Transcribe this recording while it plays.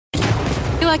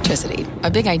Electricity,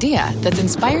 a big idea that's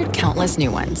inspired countless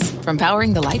new ones. From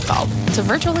powering the light bulb to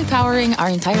virtually powering our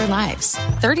entire lives.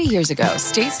 30 years ago,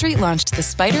 State Street launched the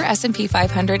SPDR S&P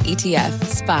 500 ETF,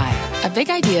 SPY. A big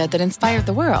idea that inspired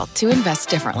the world to invest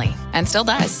differently. And still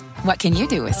does. What can you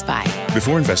do with SPY?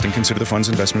 Before investing, consider the fund's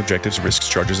investment objectives, risks,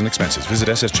 charges, and expenses. Visit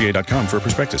ssga.com for a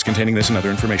prospectus containing this and other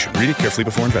information. Read it carefully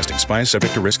before investing. SPY is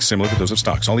subject to risks similar to those of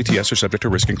stocks. All ETFs are subject to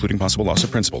risk, including possible loss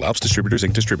of principal. Alps Distributors,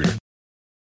 Inc. Distributor.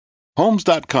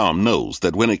 Homes.com knows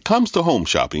that when it comes to home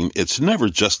shopping, it's never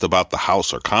just about the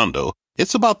house or condo.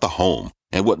 It's about the home.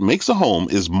 And what makes a home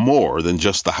is more than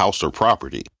just the house or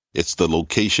property. It's the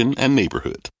location and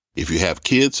neighborhood. If you have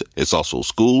kids, it's also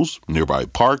schools, nearby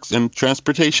parks, and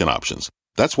transportation options.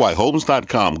 That's why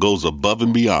Homes.com goes above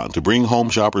and beyond to bring home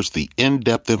shoppers the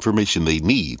in-depth information they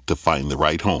need to find the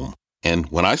right home. And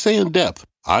when I say in-depth,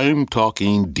 I'm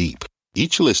talking deep.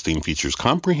 Each listing features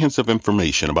comprehensive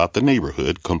information about the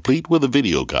neighborhood, complete with a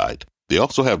video guide. They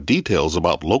also have details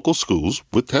about local schools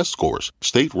with test scores,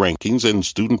 state rankings, and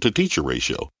student-to-teacher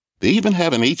ratio. They even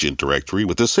have an agent directory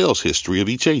with the sales history of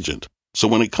each agent. So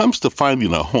when it comes to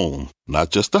finding a home, not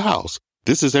just a house,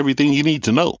 this is everything you need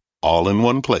to know, all in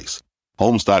one place.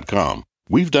 Homes.com.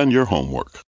 We've done your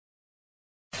homework.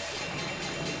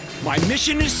 My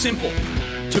mission is simple,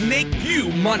 to make you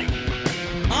money.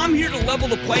 I'm here to level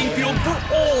the playing field for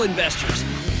all investors.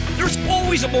 There's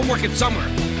always a bull market somewhere,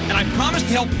 and I promise to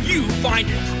help you find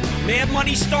it. Mad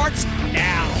Money starts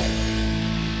now.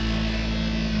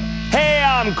 Hey,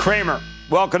 I'm Cramer.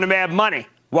 Welcome to Mad Money.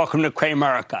 Welcome to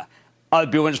Cramerica. Other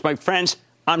people, just my friends,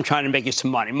 I'm trying to make you some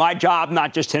money. My job,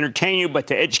 not just to entertain you, but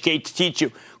to educate, to teach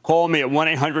you. Call me at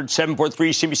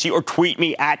 1-800-743-CBC or tweet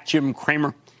me at Jim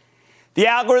Cramer. The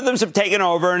algorithms have taken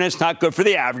over, and it's not good for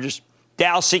the averages.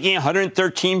 Dow sinking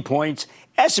 113 points,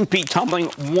 S&P tumbling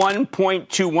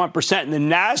 1.21%, and the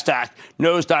NASDAQ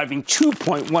nosediving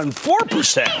 2.14%.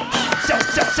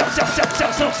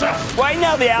 Sell. Right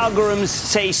now, the algorithms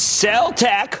say sell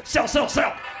tech. Sell.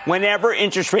 Whenever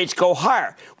interest rates go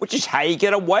higher, which is how you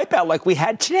get a wipeout like we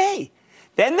had today.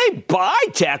 Then they buy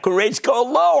tech when rates go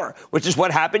lower, which is what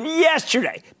happened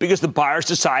yesterday because the buyers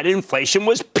decided inflation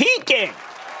was peaking.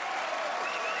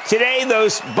 Today,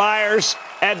 those buyers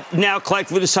have now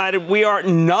collectively decided we are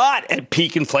not at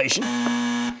peak inflation.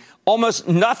 Almost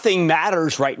nothing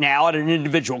matters right now at an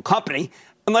individual company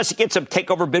unless it gets a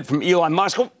takeover bid from Elon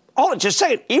Musk. Hold on just a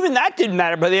second. Even that didn't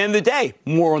matter by the end of the day.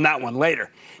 More on that one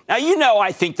later. Now, you know,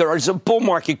 I think there is a bull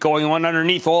market going on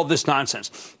underneath all of this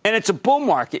nonsense. And it's a bull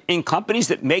market in companies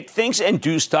that make things and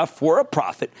do stuff for a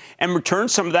profit and return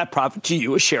some of that profit to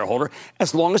you as shareholder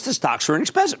as long as the stocks are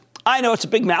inexpensive. I know it's a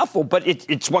big mouthful, but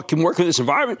it's what can work in this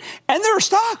environment. And there are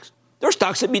stocks. There are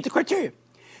stocks that meet the criteria.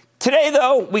 Today,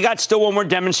 though, we got still one more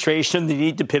demonstration of the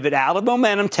need to pivot out of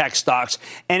momentum tech stocks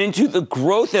and into the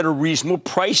growth at a reasonable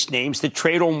price names that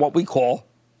trade on what we call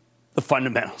the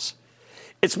fundamentals.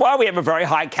 It's why we have a very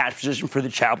high cash position for the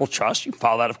Charitable Trust. You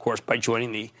follow that, of course, by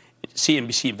joining the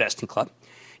CNBC Investing Club.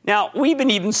 Now, we've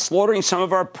been even slaughtering some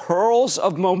of our pearls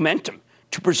of momentum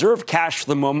to preserve cash for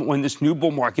the moment when this new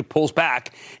bull market pulls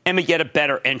back and we get a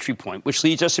better entry point, which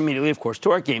leads us immediately, of course,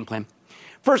 to our game plan.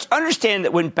 First, understand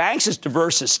that when banks as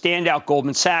diverse as standout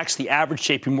Goldman Sachs, the average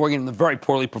JP Morgan, and the very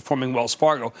poorly performing Wells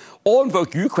Fargo all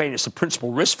invoke Ukraine as the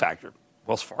principal risk factor.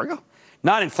 Wells Fargo?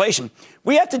 Not inflation.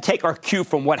 We have to take our cue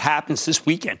from what happens this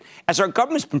weekend, as our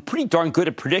government's been pretty darn good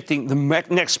at predicting the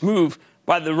next move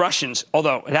by the Russians,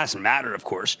 although it hasn't mattered, of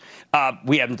course.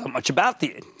 We haven't done much about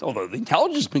although the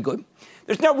intelligence has been good.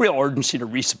 There's no real urgency to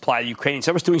resupply the Ukrainians.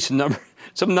 I was doing some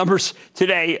numbers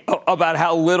today about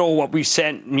how little what we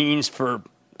sent means for,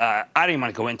 I don't even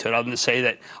want to go into it other than to say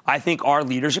that I think our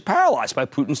leaders are paralyzed by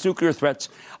Putin's nuclear threats.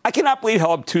 I cannot believe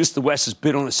how obtuse the West has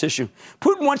been on this issue.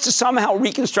 Putin wants to somehow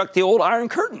reconstruct the old Iron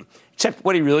Curtain, except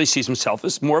what he really sees himself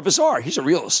as more of a czar. He's a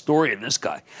real historian, this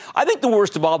guy. I think the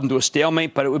worst evolved into a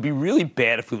stalemate, but it would be really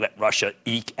bad if we let Russia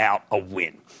eke out a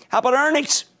win. How about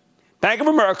earnings? Bank of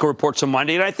America reports on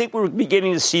Monday, and I think we're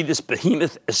beginning to see this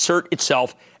behemoth assert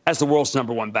itself as the world's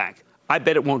number one bank. I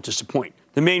bet it won't disappoint.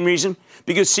 The main reason?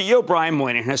 Because CEO Brian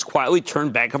Moynihan has quietly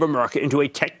turned Bank of America into a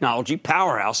technology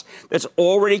powerhouse that's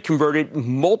already converted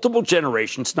multiple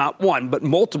generations, not one, but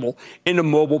multiple, into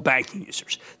mobile banking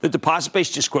users. The deposit base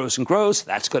just grows and grows.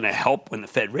 That's going to help when the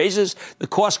Fed raises. The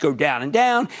costs go down,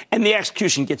 and the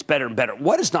execution gets better and better.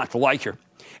 What is not to like here?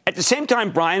 At the same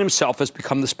time, Brian himself has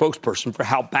become the spokesperson for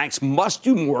how banks must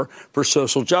do more for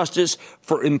social justice,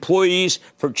 for employees,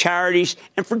 for charities,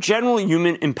 and for general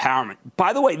human empowerment.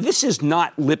 By the way, this is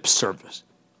not lip service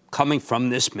coming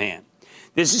from this man.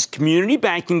 This is community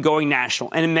banking going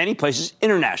national, and in many places,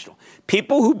 international.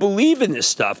 People who believe in this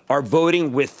stuff are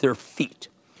voting with their feet.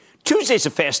 Tuesday's a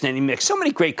fascinating mix. So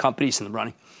many great companies in the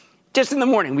running. Just in the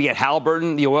morning, we get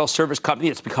Halliburton, the oil service company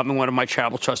that's becoming one of my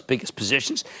Travel Trust biggest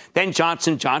positions. Then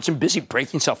Johnson & Johnson, busy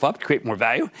breaking stuff up to create more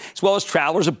value, as well as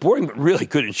Travelers, a boring but really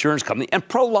good insurance company, and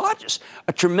Prologis,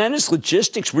 a tremendous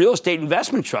logistics real estate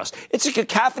investment trust. It's a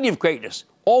cacophony of greatness,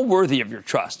 all worthy of your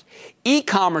trust.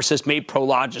 E-commerce has made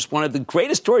Prologis one of the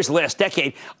greatest stories of the last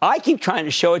decade. I keep trying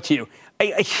to show it to you.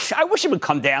 I wish it would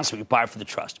come down so we could buy it for the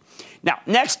trust. Now,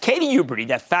 next, Katie Huberty,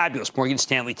 that fabulous Morgan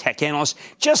Stanley tech analyst,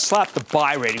 just slapped the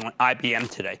buy rating on IBM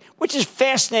today, which is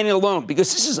fascinating alone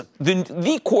because this is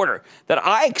the quarter that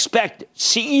I expect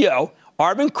CEO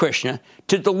Arvind Krishna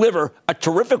to deliver a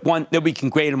terrific one that we can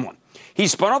grade him on. He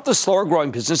spun off the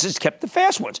slower-growing businesses, kept the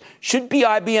fast ones. Should be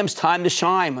IBM's time to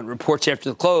shine when reports after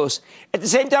the close. At the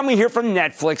same time, we hear from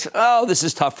Netflix, oh, this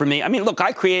is tough for me. I mean, look,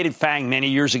 I created FANG many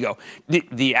years ago,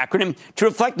 the acronym, to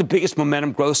reflect the biggest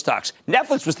momentum growth stocks.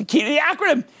 Netflix was the key to the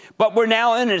acronym, but we're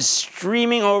now in a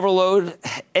streaming overload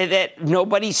that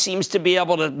nobody seems to be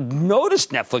able to notice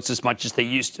Netflix as much as they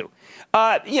used to.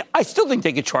 I still think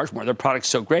they could charge more. Their product's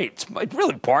so great. It's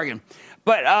really a bargain.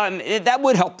 But that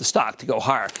would help the stock to go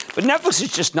higher. But Netflix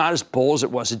is just not as bull as it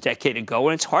was a decade ago,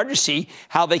 and it's hard to see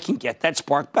how they can get that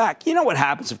spark back. You know what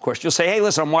happens, of course. You'll say, hey,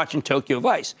 listen, I'm watching Tokyo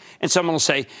Vice. And someone will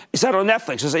say, is that on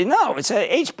Netflix? I'll say, no, it's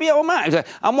HBO Max.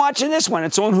 I'm watching this one.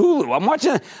 It's on Hulu. I'm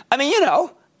watching,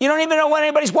 you don't even know what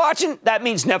anybody's watching? That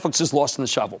means Netflix is lost in the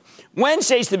shuffle.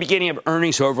 Wednesday's the beginning of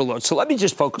earnings overload, so let me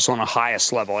just focus on the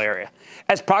highest level area.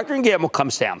 As Procter & Gamble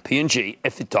comes down, P&G,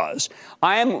 if it does,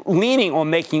 I am leaning on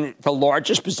making it the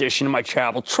largest position in my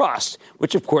Travel Trust,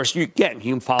 which, of course, you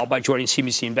can follow by joining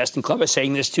CBC Investing Club by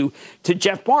saying this to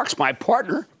Jeff Marks, my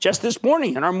partner, just this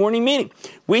morning in our morning meeting.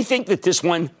 We think that this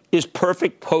one is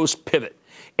perfect post-pivot.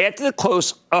 After the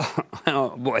close, after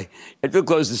the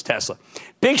close is Tesla.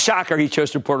 Big shocker he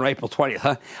chose to report on April 20th,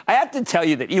 huh? I have to tell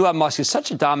you that Elon Musk is such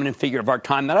a dominant figure of our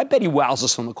time that I bet he wows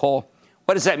us on the call.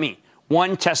 What does that mean?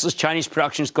 One, Tesla's Chinese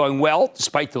production is going well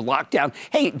despite the lockdown.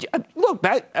 Hey, look,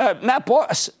 Matt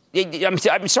Boss,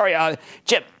 I'm sorry,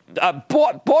 Jeff,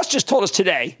 Boss just told us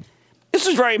today, this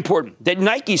is very important, that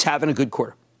Nike's having a good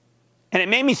quarter. And it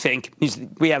made me think,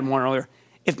 we had him on earlier,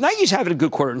 if Nike's having a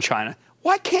good quarter in China,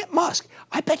 why can't Musk?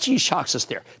 I bet you he shocks us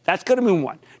there. That's going to be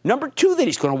one. Number two that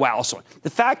he's going to wow us on,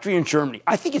 the factory in Germany.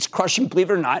 I think it's crushing,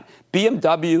 believe it or not,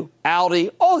 BMW,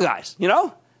 Audi, all the guys,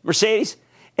 Mercedes.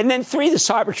 And then three, the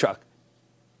Cybertruck.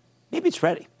 Maybe it's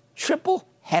ready. Triple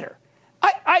header.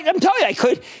 I'm telling you, I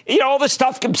could, all the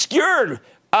stuff obscured,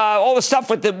 all the stuff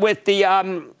with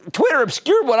the Twitter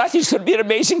obscured what I think is going to be an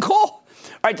amazing call.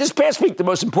 All right, this past week, the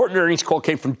most important earnings call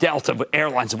came from Delta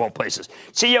Airlines, of all places.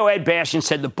 CEO Ed Bastian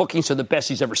said the bookings are the best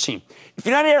he's ever seen. If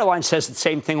United Airlines says the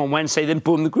same thing on Wednesday, then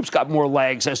boom, the group's got more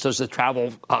legs, as does the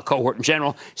travel cohort in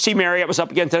general. See, Marriott was up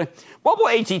again today. What will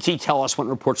AT&T tell us when it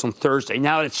reports on Thursday,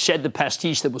 now that it's shed the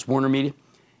pastiche that was Warner Media?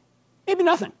 Maybe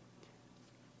nothing.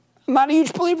 I'm not a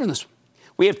huge believer in this one.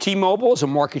 We have T-Mobile as a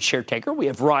market share taker. We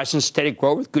have Verizon's steady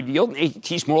growth with good yield, and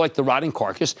AT&T's more like the rotting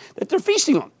carcass that they're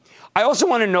feasting on. I also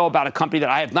want to know about a company that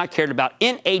I have not cared about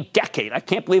in a decade. I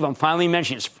can't believe I'm finally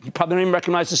mentioning it. You probably don't even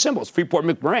recognize the symbol. It's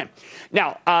Freeport-McMoRan.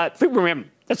 Now, Freeport-McMoRan,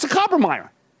 that's a copper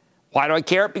miner. Why do I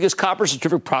care? Because copper is a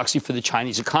terrific proxy for the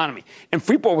Chinese economy. And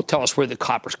Freeport will tell us where the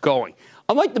copper's going.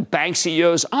 Unlike the bank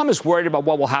CEOs, I'm as worried about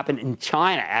what will happen in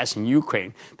China as in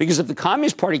Ukraine. Because if the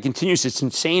Communist Party continues its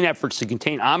insane efforts to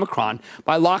contain Omicron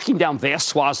by locking down vast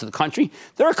swaths of the country,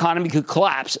 their economy could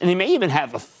collapse. And they may even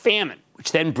have a famine,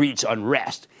 which then breeds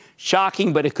unrest.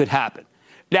 Shocking, but it could happen.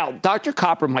 Now, Dr.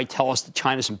 Copper might tell us that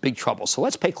China's in big trouble, so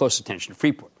let's pay close attention to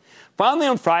Freeport. Finally,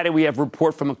 on Friday, we have a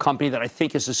report from a company that I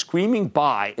think is a screaming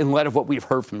buy in light of what we've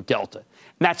heard from Delta, and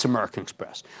that's American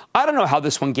Express. I don't know how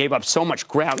this one gave up so much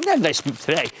ground. Not a nice move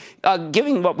today,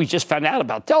 given what we just found out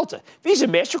about Delta. Visa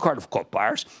and MasterCard have caught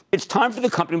buyers. It's time for the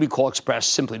company we call Express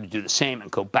simply to do the same and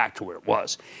go back to where it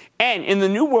was. And in the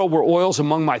new world where oil's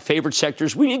among my favorite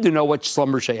sectors, we need to know what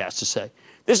Schlumberger has to say.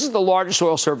 This is the largest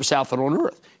oil service outfit on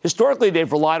earth. Historically,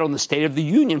 they've relied on the State of the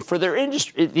Union for their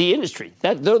industry,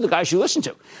 they're the guys you listen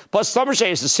to. Plus, Schlumberger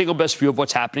is the single best view of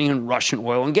what's happening in Russian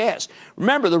oil and gas.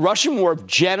 Remember, the Russian war of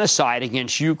genocide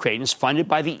against Ukraine is funded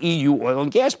by the EU oil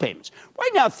and gas payments.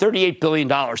 Right now, $38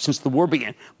 billion since the war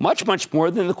began. Much, much more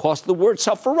than the cost of the war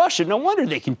itself for Russia. No wonder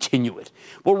they continue it.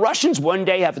 Will Russians one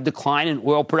day have a decline in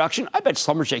oil production? I bet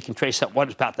Schlumberger can trace out what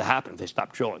is about to happen if they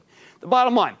stop drilling. The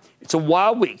bottom line, it's a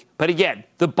wild week. But again,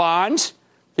 the bonds,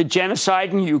 the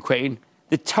genocide in Ukraine,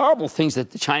 the terrible things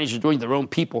that the Chinese are doing to their own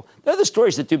people, they're the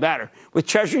stories that do matter, with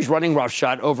Treasuries running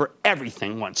roughshod over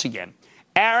everything once again.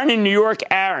 Aaron in New York.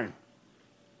 Aaron.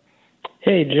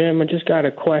 Hey, Jim, I just got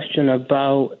a question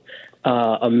about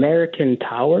American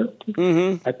Tower.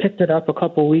 Mm-hmm. I picked it up a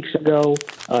couple weeks ago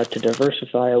to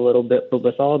diversify a little bit, but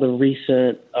with all the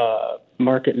recent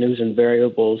market news and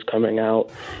variables coming out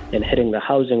and hitting the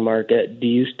housing market, do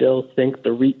you still think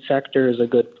the REIT sector is a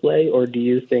good play, or do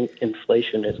you think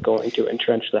inflation is going to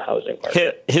entrench the housing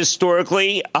market?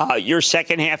 Historically, your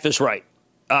second half is right.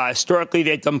 Historically,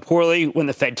 they've done poorly when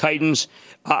the Fed tightens.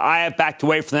 I have backed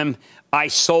away from them. I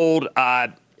sold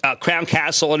Crown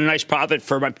Castle at a nice profit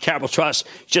for my charitable trust.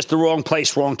 Just the wrong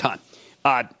place, wrong time.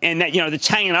 And that, that's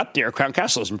hanging up there, Crown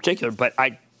Castle in particular. But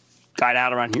I got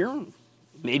out around here,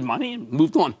 made money, and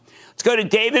moved on. Let's go to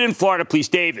David in Florida, please.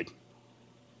 David.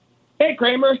 Hey,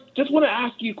 Cramer. Just want to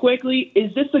ask you quickly,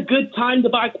 is this a good time to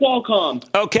buy Qualcomm?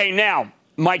 Okay, now,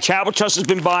 my charitable trust has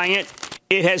been buying it.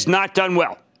 It has not done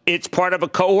well. It's part of a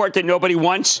cohort that nobody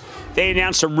wants. They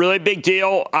announced a really big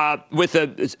deal with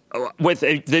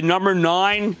the number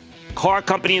 9 car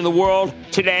company in the world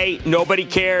today. Nobody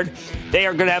cared. They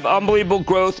are going to have unbelievable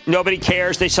growth. Nobody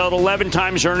cares. They sold 11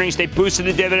 times earnings. They boosted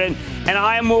the dividend. And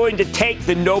I am willing to take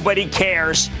the nobody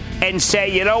cares and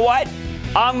say, you know what?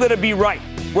 I'm going to be right.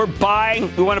 We're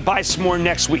buying. We want to buy some more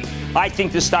next week. I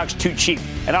think the stock's too cheap.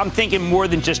 And I'm thinking more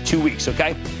than just 2 weeks,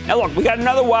 okay? Now, look, we got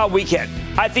another wild weekend.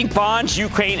 I think bonds,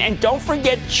 Ukraine, and don't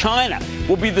forget China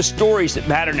will be the stories that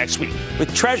matter next week,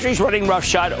 with treasuries running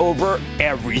roughshod over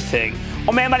everything.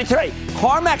 On Mad Money today,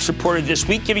 CarMax reported this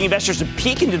week, giving investors a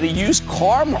peek into the used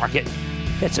car market.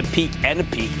 That's a peek and a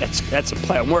peek. That's a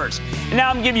play on words. And now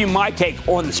I'm giving you my take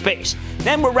on the space.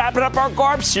 Then we're wrapping up our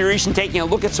GARB series and taking a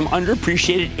look at some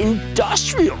underappreciated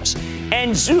industrials.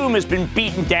 And Zoom has been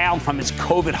beaten down from its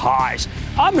COVID highs.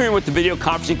 I'm hearing what the video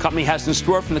conferencing company has in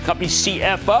store from the company's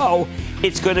CFO.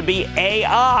 It's going to be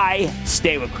AI.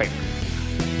 Stay with Cramer.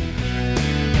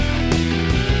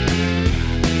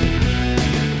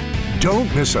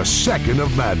 Don't miss a second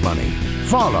of Mad Money.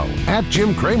 Follow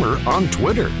 @Jim Cramer on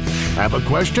Twitter. Have a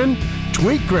question?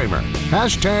 Tweet Cramer.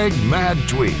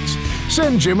 #MadTweets.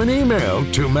 Send Jim an email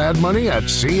to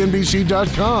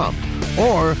madmoney@cnbc.com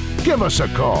or give us a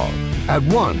call at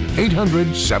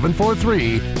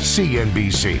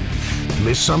 1-800-743-CNBC.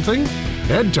 Miss something?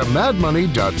 Head to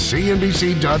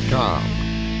madmoney.cnbc.com.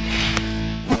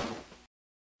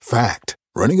 Fact.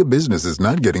 Running a business is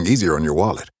not getting easier on your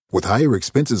wallet. With higher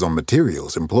expenses on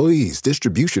materials, employees,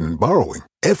 distribution, and borrowing,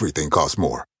 everything costs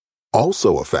more.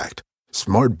 Also a fact.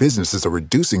 Smart businesses are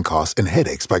reducing costs and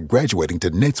headaches by graduating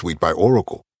to NetSuite by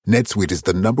Oracle. NetSuite is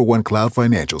the #1 cloud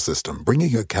financial system,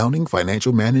 bringing accounting,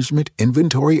 financial management,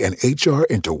 inventory, and HR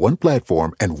into one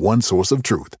platform and one source of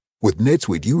truth. With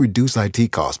NetSuite, you reduce IT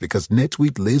costs because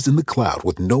NetSuite lives in the cloud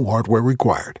with no hardware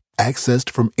required, accessed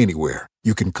from anywhere.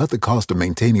 You can cut the cost of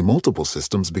maintaining multiple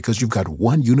systems because you've got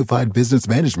one unified business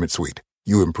management suite.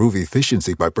 You improve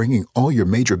efficiency by bringing all your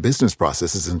major business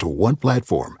processes into one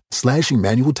platform, slashing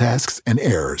manual tasks and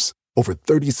errors. Over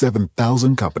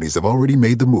 37,000 companies have already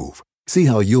made the move. See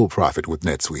how you'll profit with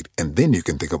NetSuite, and then you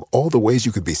can think of all the ways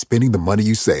you could be spending the money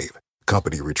you save.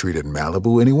 Company retreat in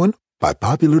Malibu, anyone? By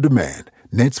popular demand,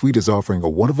 NetSuite is offering a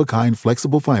one-of-a-kind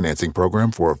flexible financing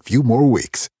program for a few more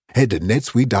weeks. Head to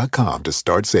netsuite.com to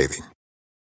start saving.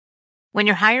 When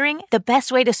you're hiring, the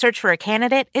best way to search for a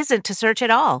candidate isn't to search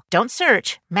at all. Don't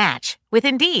search, match with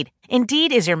Indeed.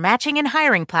 Indeed is your matching and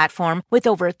hiring platform with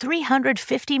over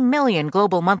 350 million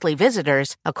global monthly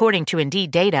visitors, according to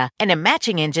Indeed data, and a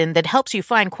matching engine that helps you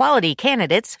find quality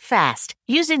candidates fast.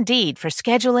 Use Indeed for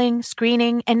scheduling,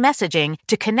 screening, and messaging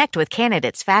to connect with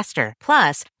candidates faster.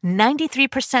 Plus,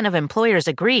 93% of employers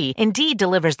agree Indeed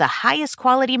delivers the highest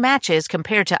quality matches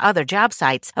compared to other job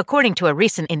sites, according to a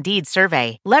recent Indeed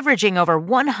survey. Leveraging over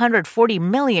 140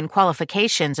 million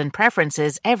qualifications and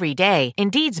preferences every day,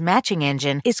 Indeed's matching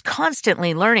engine is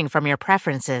constantly learning from your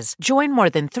preferences. Join more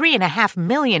than 3.5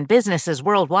 million businesses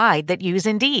worldwide that use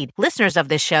Indeed. Listeners of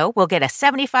this show will get a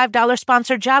 $75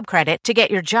 sponsored job credit to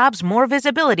get your jobs more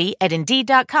visibility at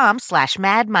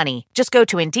Indeed.com/madmoney. Just go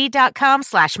to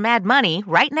Indeed.com/madmoney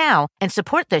right now and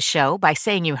support this show by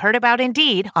saying you heard about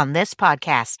Indeed on this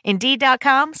podcast.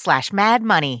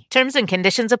 Indeed.com/madmoney. Terms and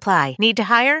conditions apply. Need to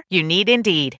hire? You need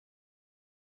Indeed.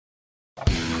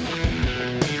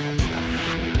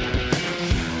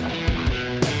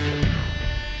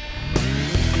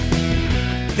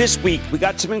 This week, we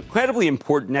got some incredibly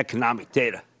important economic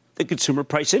data. The Consumer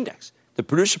Price Index, the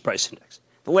Producer Price Index,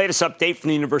 the latest update from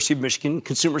the University of Michigan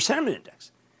Consumer Sentiment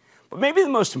Index. But maybe the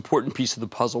most important piece of the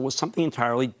puzzle was something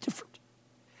entirely different.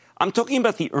 I'm talking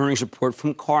about the earnings report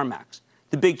from CarMax,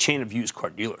 the big chain of used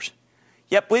car dealers.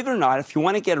 Yet, believe it or not, if you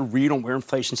want to get a read on where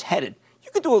inflation's headed,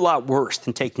 you could do a lot worse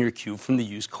than taking your cue from the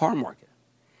used car market.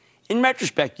 In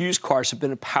retrospect, used cars have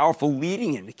been a powerful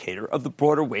leading indicator of the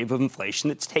broader wave of inflation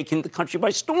that's taken the country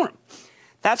by storm.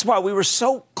 That's why we were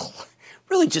so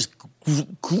really just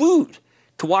glued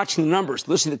to watching the numbers,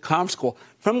 listening to the conference call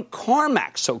from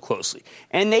CarMax so closely.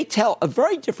 And they tell a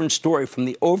very different story from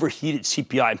the overheated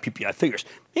CPI and PPI figures.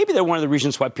 Maybe they're one of the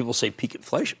reasons why people say peak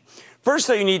inflation. First,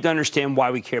 though, you need to understand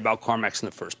why we care about CarMax in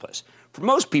the first place. For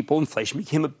most people, inflation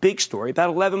became a big story about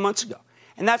 11 months ago.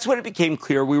 And that's when it became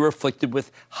clear we were afflicted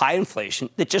with high inflation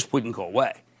that just wouldn't go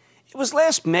away. It was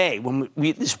last May when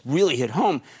this really hit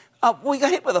home. We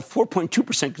got hit with a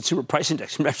 4.2% consumer price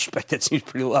index. In retrospect, that seems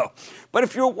pretty low. But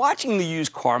if you're watching the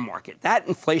used car market, that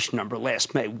inflation number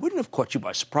last May wouldn't have caught you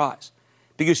by surprise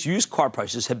because used car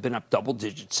prices have been up double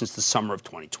digits since the summer of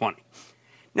 2020.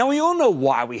 Now, we all know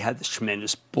why we had this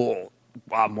tremendous bull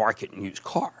market in used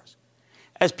cars.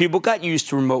 As people got used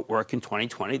to remote work in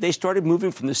 2020, they started moving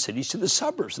from the cities to the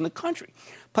suburbs and the country,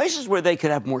 places where they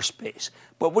could have more space,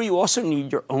 but where you also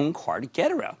need your own car to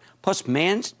get around. Plus,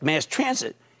 mass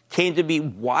transit came to be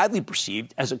widely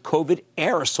perceived as a COVID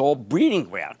aerosol breeding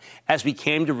ground, as we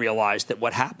came to realize that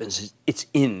what happens is it's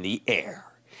in the air.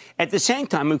 At the same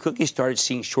time, we quickly started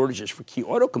seeing shortages for key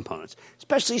auto components,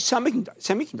 especially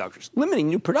semiconductors, limiting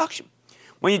new production.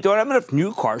 When you don't have enough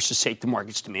new cars to sate the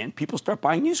market's demand, people start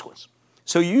buying used ones.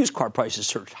 So used car prices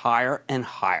surged higher and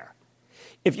higher.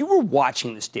 If you were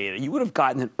watching this data, you would have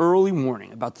gotten an early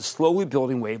warning about the slowly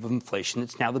building wave of inflation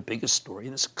that's now the biggest story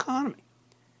in this economy.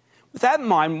 With that in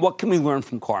mind, what can we learn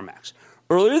from CarMax?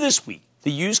 Earlier this week,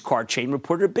 the used car chain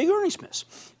reported a big earnings miss.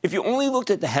 If you only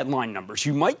looked at the headline numbers,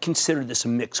 you might consider this a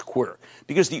mixed quarter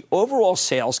because the overall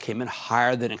sales came in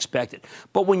higher than expected.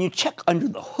 But when you check under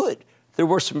the hood, there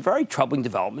were some very troubling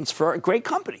developments for a great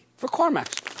company, for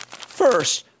CarMax.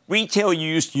 First, retail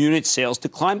used unit sales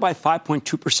declined by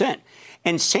 5.2%,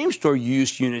 and same-store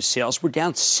used unit sales were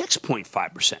down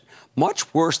 6.5%,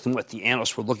 much worse than what the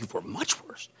analysts were looking for, much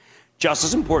worse. Just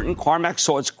as important, CarMax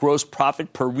saw its gross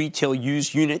profit per retail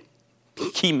used unit,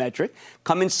 key metric,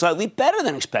 come in slightly better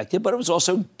than expected, but it was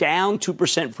also down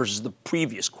 2% versus the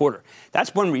previous quarter.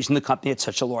 That's one reason the company had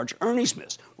such a large earnings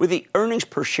miss, with the earnings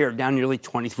per share down nearly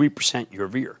 23% year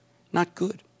over year. Not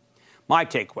good. My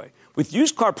takeaway, with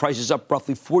used car prices up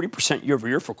roughly 40% year over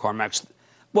year for CarMax,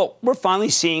 well, we're finally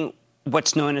seeing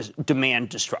what's known as demand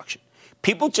destruction.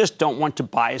 People just don't want to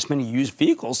buy as many used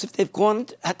vehicles if they're going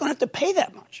to have to pay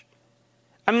that much.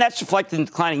 I mean, that's reflected in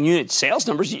declining unit sales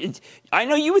numbers. I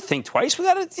know you would think twice. You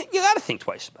got to think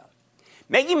twice about it.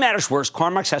 Making matters worse,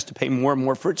 CarMax has to pay more and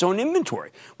more for its own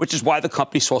inventory, which is why the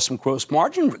company saw some gross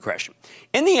margin regression.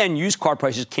 In the end, used car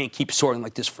prices can't keep soaring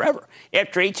like this forever.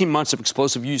 After 18 months of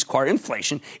explosive used car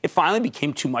inflation, it finally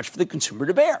became too much for the consumer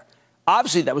to bear.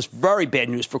 Obviously, that was very bad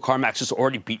news for CarMax's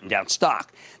already beaten down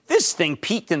stock. This thing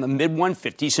peaked in the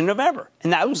mid-150s in November.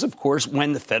 And that was, of course,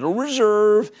 when the Federal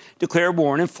Reserve declared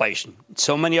war on inflation.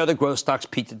 So many other growth stocks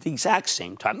peaked at the exact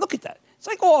same time. Look at that. It's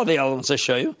like all the other ones I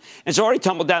show you. And it's already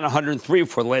tumbled down 103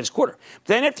 before the latest quarter. But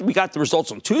then after we got the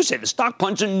results on Tuesday, the stock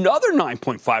plunged another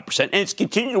 9.5%. And it's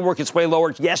continued to work its way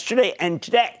lower yesterday and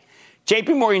today.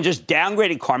 J.P. Morgan just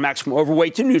downgraded CarMax from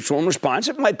overweight to neutral in response.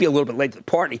 It might be a little bit late to the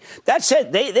party. That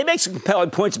said, they make some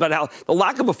compelling points about how the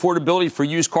lack of affordability for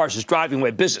used cars is driving away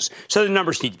business, so the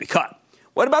numbers need to be cut.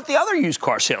 What about the other used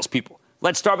car salespeople?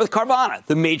 Let's start with Carvana,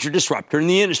 the major disruptor in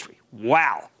the industry.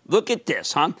 Wow. Look at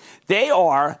this, huh? They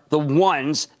are the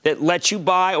ones that let you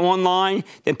buy online,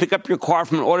 then pick up your car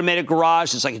from an automated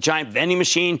garage. It's like a giant vending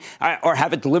machine, or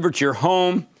have it delivered to your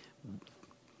home.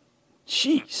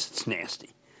 Jeez, it's nasty.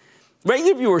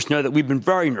 Regular viewers know that we've been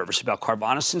very nervous about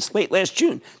Carvana since late last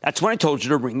June. That's when I told you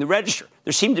to ring the register.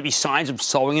 There seemed to be signs of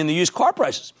slowing in the used car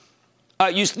prices,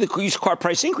 the used car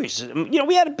price increases.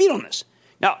 We had a beat on this.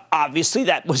 Now, obviously,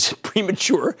 that was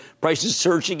premature. Prices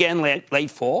surged again late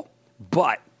fall,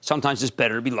 but sometimes it's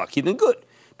better to be lucky than good.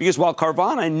 Because while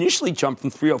Carvana initially jumped from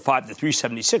 305 to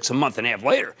 376 a month and a half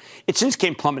later, it since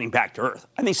came plummeting back to earth.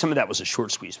 I think some of that was a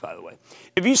short squeeze, by the way.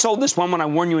 If you sold this one when I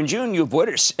warned you in June, you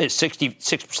avoided a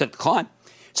 66% decline.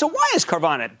 So why has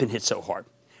Carvana been hit so hard?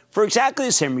 For exactly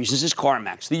the same reasons as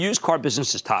CarMax. The used car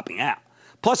business is topping out.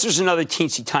 Plus, there's another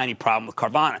teensy-tiny problem with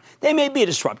Carvana. They may be a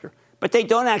disruptor, but they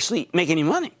don't actually make any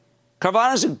money.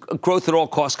 Carvana is a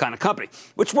growth-at-all-costs kind of company,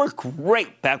 which worked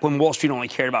great back when Wall Street only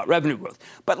cared about revenue growth.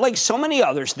 But like so many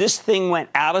others, this thing went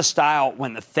out of style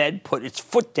when the Fed put its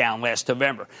foot down last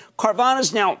November.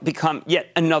 Carvana's now become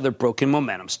yet another broken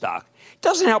momentum stock. It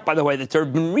doesn't help, by the way, that there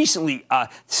have been recently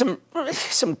some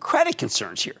credit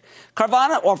concerns here.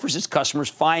 Carvana offers its customers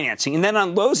financing and then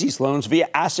unloads these loans via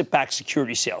asset-backed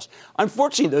security sales.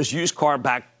 Unfortunately, those used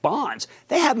car-backed bonds,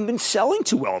 they haven't been selling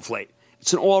too well of late.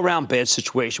 It's an all-around bad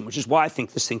situation, which is why I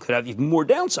think this thing could have even more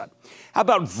downside. How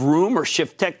about Vroom or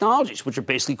Shift Technologies, which are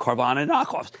basically Carvana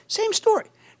knockoffs? Same story.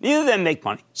 Neither of them make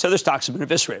money, so their stocks have been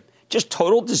eviscerated. Just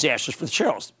total disasters for the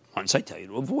shareholders. Ones I tell you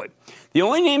to avoid. The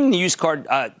only name in the used car,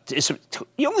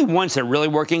 the only ones that are really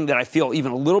working that I feel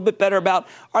even a little bit better about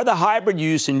are the hybrid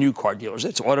used and new car dealers.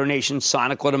 It's AutoNation,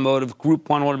 Sonic Automotive, Group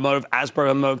 1 Automotive, Asbury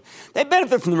Automotive. They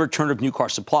benefit from the return of new car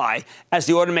supply as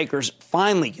the automakers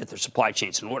finally get their supply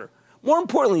chains in order. More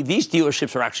importantly, these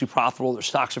dealerships are actually profitable. Their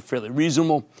stocks are fairly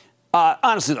reasonable.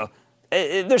 Honestly, though,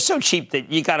 they're so cheap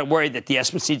that you got to worry that the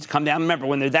estimates need to come down. Remember,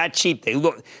 when they're that cheap,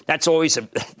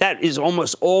 that is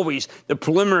almost always the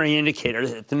preliminary indicator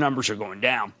that the numbers are going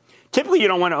down. Typically, you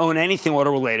don't want to own anything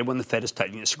auto-related when the Fed is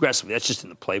tightening this aggressively. That's just in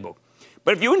the playbook.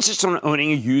 But if you insist on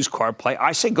owning a used car play,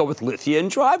 I say go with Lithia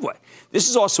and Driveway. This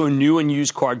is also a new and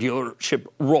used car dealership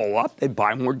roll-up. They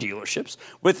buy more dealerships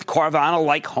with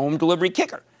Carvana-like home delivery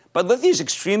kicker. But Lithia is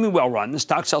extremely well run. The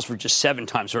stock sells for just 7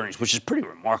 times earnings, which is pretty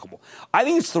remarkable. I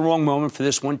think it's the wrong moment for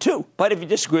this one, too. But if you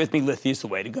disagree with me, Lithia is the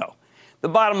way to go. The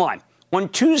bottom line, on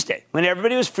Tuesday, when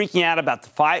everybody was freaking out about the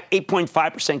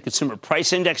 8.5% consumer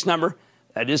price index number,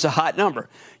 that is a hot number,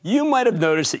 you might have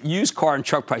noticed that used car and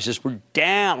truck prices were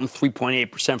down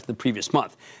 3.8% for the previous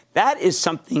month. That is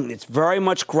something that's very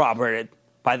much corroborated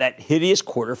by that hideous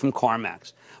quarter from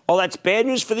CarMax. While that's bad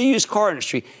news for the used car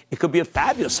industry, it could be a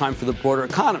fabulous time for the broader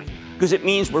economy because it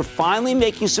means we're finally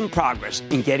making some progress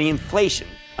in getting inflation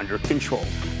under control.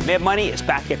 Mad Money is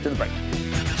back after the break.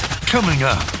 Coming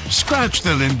up, scratch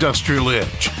that industrial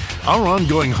itch. Our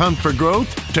ongoing hunt for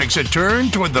growth takes a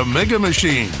turn toward the mega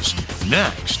machines.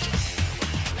 Next.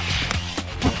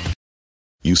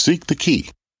 You seek the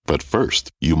key, but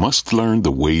first, you must learn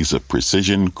the ways of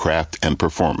precision, craft, and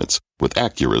performance with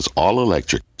Acura's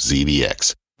all-electric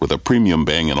ZDX. With a premium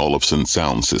Bang & Olufsen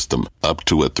sound system up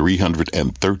to a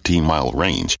 313-mile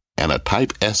range and a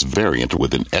Type S variant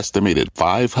with an estimated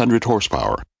 500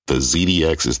 horsepower, the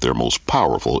ZDX is their most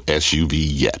powerful SUV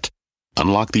yet.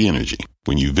 Unlock the energy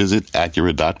when you visit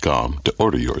Acura.com to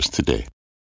order yours today.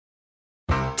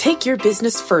 Take your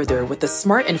business further with the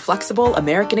smart and flexible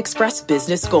American Express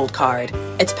Business Gold Card.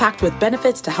 It's packed with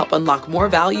benefits to help unlock more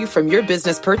value from your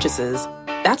business purchases.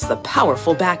 That's the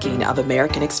powerful backing of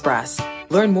American Express.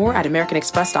 Learn more at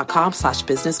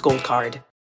americanexpress.com/businessgoldcard.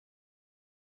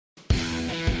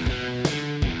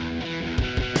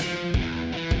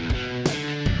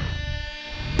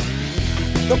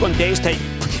 Look, on days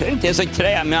like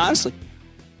today, I mean, honestly,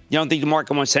 you don't think the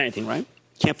market wants anything, right?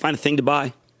 Can't find a thing to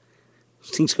buy.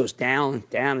 Things goes down and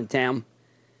down and down.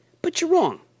 But you're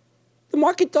wrong. The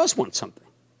market does want something.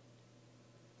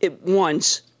 It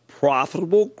wants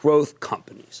profitable growth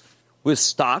companies with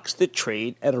stocks that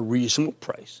trade at a reasonable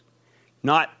price,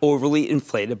 not overly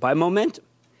inflated by momentum.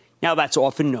 Now, that's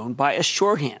often known by a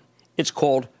shorthand. It's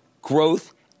called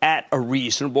growth at a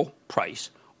reasonable price,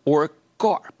 or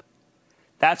GARP.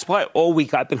 That's why all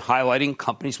week I've been highlighting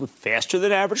companies with faster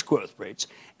than average growth rates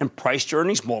and price to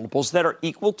earnings multiples that are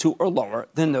equal to or lower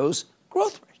than those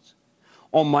growth rates.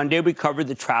 On Monday, we covered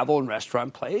the travel and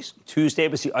restaurant plays. Tuesday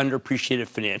was the underappreciated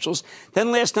financials. Then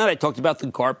last night, I talked about the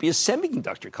GARPiest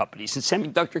semiconductor companies and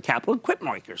semiconductor capital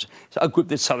equipment makers, a group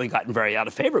that's suddenly gotten very out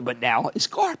of favor, but now is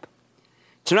GARP.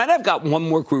 Tonight, I've got one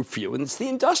more group for you, and it's the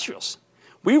industrials.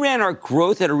 We ran our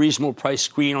growth at a reasonable price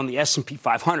screen on the S&P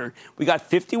 500. We got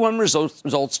 51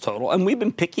 results total, and we've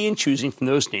been picking and choosing from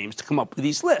those names to come up with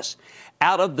these lists.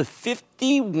 Out of the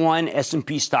 51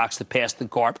 S&P stocks that passed the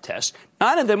GARP test,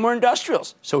 9 of them were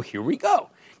industrials. So here we go.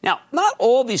 Now, not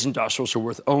all these industrials are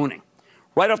worth owning.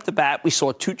 Right off the bat, we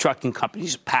saw 2 trucking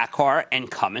companies, PACCAR and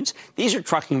Cummins. These are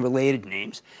trucking-related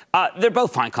names. They're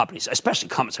both fine companies, especially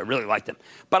Cummins. I really like them.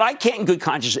 But I can't in good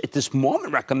conscience at this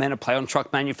moment recommend a play on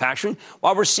truck manufacturing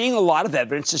while we're seeing a lot of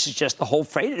evidence to suggest the whole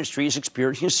freight industry is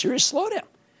experiencing a serious slowdown.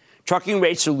 Trucking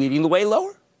rates are leading the way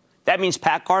lower. That means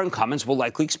PACCAR and Cummins will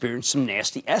likely experience some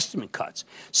nasty estimate cuts.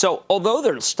 So although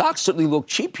their stocks certainly look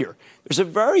cheap here, there's a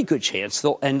very good chance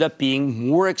they'll end up being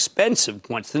more expensive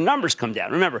once the numbers come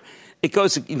down. Remember, it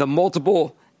goes, the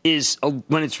multiple is,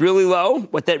 when it's really low,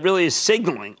 what that really is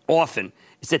signaling often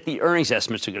is that the earnings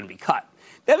estimates are going to be cut.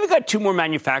 Then we've got 2 more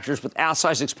manufacturers with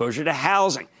outsized exposure to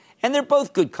housing. And they're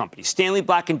both good companies, Stanley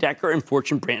Black & Decker and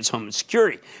Fortune Brands Home and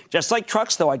Security. Just like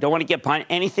trucks, though, I don't want to get behind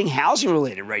anything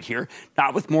housing-related right here,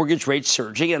 not with mortgage rates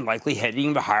surging and likely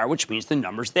heading higher, which means the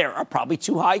numbers there are probably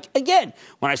too high. Again,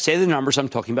 when I say the numbers, I'm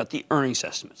talking about the earnings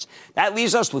estimates. That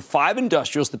leaves us with 5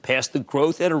 industrials that passed the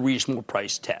growth at a reasonable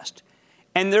price test.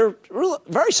 And they're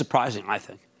very surprising, I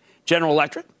think. General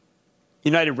Electric,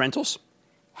 United Rentals,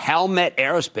 Howmet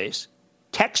Aerospace,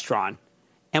 Textron,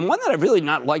 and one that I've really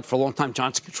not liked for a long time,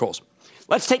 Johnson Controls.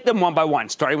 Let's take them one by one,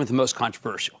 starting with the most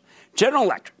controversial. General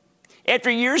Electric.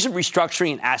 After years of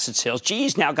restructuring and asset sales,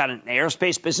 GE's now got an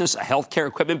aerospace business, a healthcare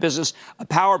equipment business, a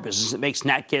power business that makes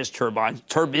nat gas turbines,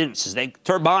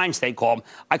 they call them.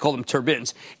 I call them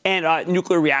turbines, and a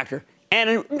nuclear reactor, and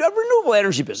a renewable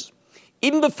energy business.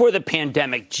 Even before the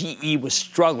pandemic, GE was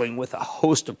struggling with a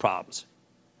host of problems.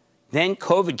 Then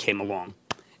COVID came along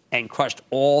and crushed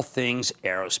all things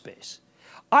aerospace.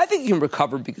 I think it can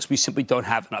recover because we simply don't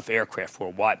have enough aircraft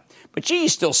worldwide. But GE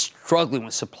is still struggling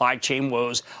with supply chain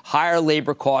woes, higher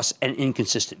labor costs, and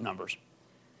inconsistent numbers.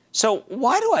 So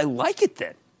why do I like it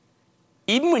then?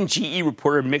 Even when GE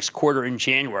reported a mixed quarter in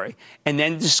January and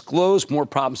then disclosed more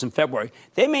problems in February,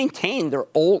 they maintained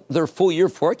their full-year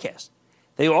forecast.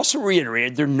 They also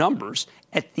reiterated their numbers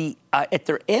at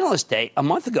their analyst day a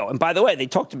month ago. And by the way, they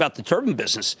talked about the turbine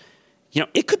business.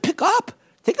 It could pick up.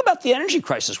 Think about the energy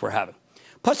crisis we're having.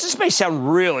 Plus, this may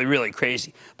sound really, really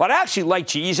crazy, but I actually like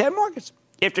GE's end markets.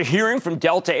 After hearing from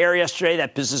Delta Air yesterday,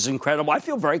 that business is incredible, I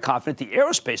feel very confident the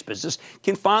aerospace business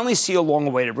can finally see a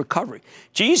long-awaited recovery.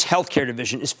 GE's healthcare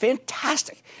division is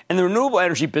fantastic, and the renewable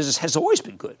energy business has always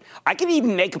been good. I can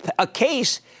even make a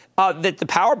case that the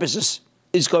power business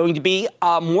is going to be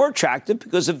more attractive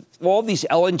because of all these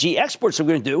LNG exports we're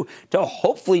going to do to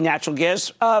hopefully natural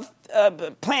gas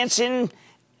plants in,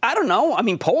 I don't know. I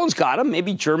mean, Poland's got them.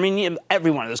 Maybe Germany,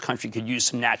 every one of those countries could use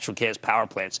some natural gas power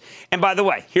plants. And by the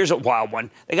way, here's a wild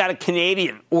one. They got a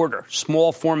Canadian order,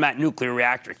 small format nuclear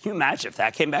reactor. Can you imagine if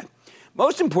that came back?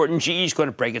 Most important, GE is going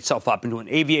to break itself up into an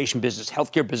aviation business,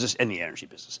 healthcare business, and the energy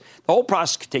business. The whole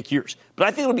process could take years, but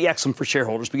I think it'll be excellent for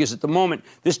shareholders because at the moment,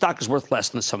 this stock is worth less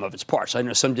than the sum of its parts. I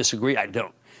know some disagree. I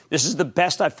don't. This is the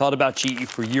best I've felt about GE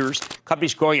for years.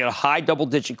 Company's growing at a high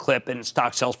double-digit clip, and its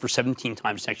stock sells for 17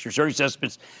 times next year's earnings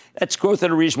estimates. That's growth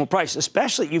at a reasonable price.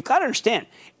 Especially, you've got to understand,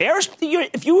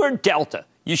 if you were Delta,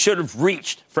 you should have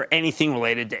reached for anything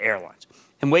related to airlines.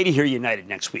 And wait to hear United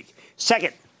next week.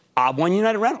 Second, one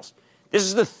United Rentals.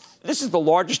 This is the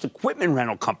largest equipment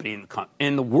rental company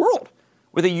in the world,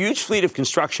 with a huge fleet of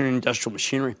construction and industrial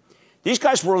machinery. These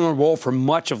guys were on the roll for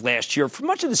much of last year, for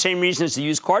much of the same reason as the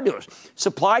used car dealers.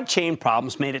 Supply chain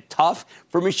problems made it tough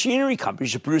for machinery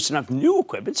companies to produce enough new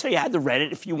equipment, so you had to rent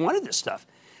it if you wanted this stuff.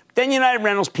 Then United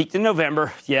Rentals peaked in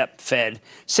November. Yep, Fed.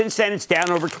 Since then, it's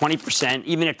down over 20%,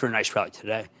 even after a nice rally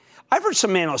today. I've heard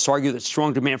some analysts argue that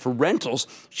strong demand for rentals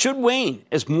should wane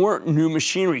as more new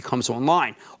machinery comes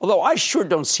online, although I sure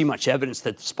don't see much evidence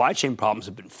that the supply chain problems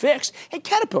have been fixed. Hey,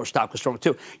 Caterpillar stock was strong,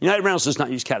 too. United Rentals does not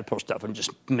use Caterpillar stuff. I'm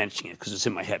just mentioning it because it's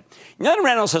in my head. United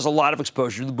Rentals has a lot of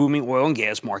exposure to the booming oil and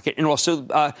gas market and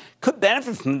also could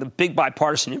benefit from the big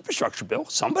bipartisan infrastructure bill.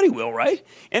 Somebody will, right?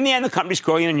 In the end, the company's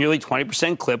growing at a nearly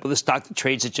 20% clip with a stock that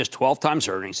trades at just 12 times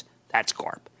earnings. That's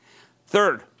GARP.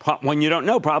 Third, one you don't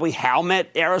know probably,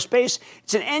 Howmet Aerospace.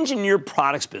 It's an engineered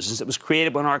products business that was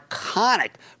created when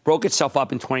Arconic broke itself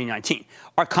up in 2019.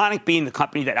 Arconic being the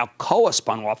company that Alcoa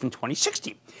spun off in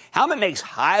 2016. Howmet makes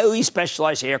highly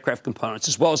specialized aircraft components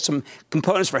as well as some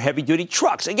components for heavy-duty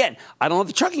trucks. Again, I don't have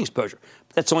the trucking exposure,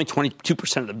 but that's only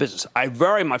 22% of the business. I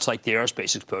very much like the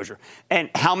aerospace exposure. And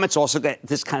Howmet's also got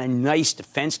this kind of nice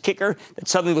defense kicker that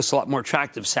suddenly looks a lot more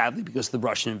attractive, sadly, because of the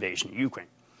Russian invasion of Ukraine.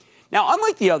 Now,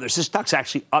 unlike the others, this stock's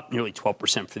actually up nearly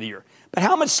 12% for the year. But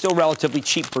Howmet's still relatively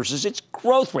cheap versus its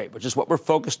growth rate, which is what we're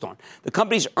focused on. The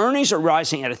company's earnings are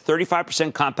rising at a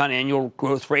 35% compound annual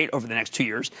growth rate over the next 2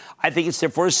 years. I think it's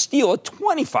therefore a steal at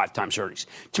 25 times earnings.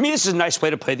 To me, this is a nice way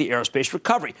to play the aerospace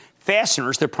recovery.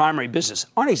 Fasteners, their primary business,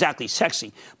 aren't exactly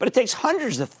sexy, but it takes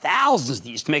hundreds of thousands of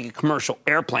these to make a commercial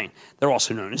airplane. They're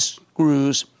also known as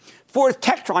screws. Fourth,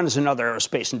 Textron is another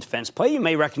aerospace and defense play. You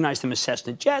may recognize them as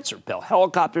Cessna jets or Bell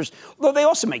helicopters, although they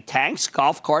also make tanks,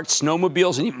 golf carts,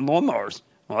 snowmobiles, and even lawnmowers.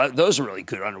 Well, those are really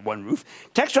good under one roof.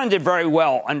 Textron did very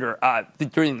well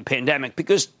during the pandemic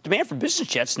because demand for business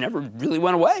jets never really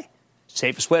went away.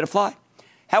 Safest way to fly.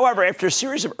 However, after a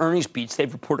series of earnings beats,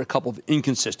 they've reported a couple of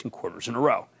inconsistent quarters in a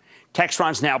row.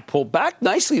 Textron's now pulled back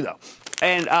nicely, though.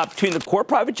 And between the core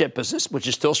private jet business, which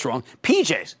is still strong,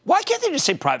 PJs. Why can't they just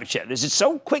say private jet? Is it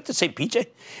so quick to say PJ?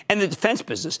 And the defense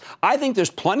business, I think there's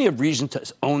plenty of reason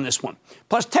to own this one.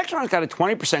 Plus, Textron's got a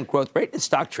 20% growth rate and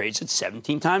stock trades at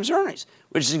 17 times earnings,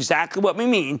 which is exactly what we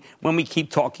mean when we keep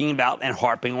talking about and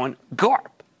harping on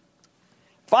GARP.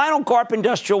 Final GARP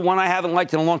industrial, one I haven't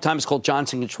liked in a long time, is called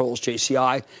Johnson Controls,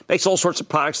 JCI. Makes all sorts of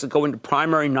products that go into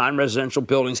primary non-residential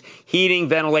buildings, heating,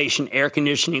 ventilation, air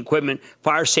conditioning equipment,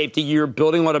 fire safety gear,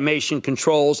 building automation,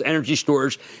 controls, energy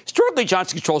storage. Historically,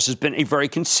 Johnson Controls has been a very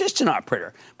consistent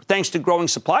operator. But thanks to growing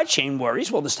supply chain worries,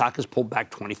 well, the stock has pulled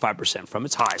back 25% from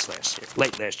its highs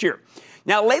late last year.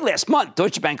 Now, late last month,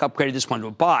 Deutsche Bank upgraded this one to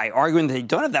a buy, arguing that they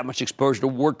don't have that much exposure to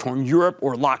war-torn Europe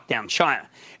or lockdown China.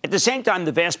 At the same time,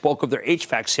 the vast bulk of their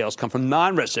HVAC sales come from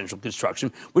non-residential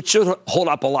construction, which should hold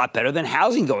up a lot better than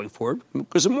housing going forward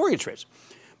because of mortgage rates.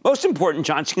 Most important,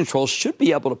 Johnson Controls should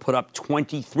be able to put up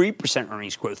 23%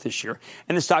 earnings growth this year,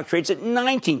 and the stock trades at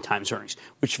 19 times earnings,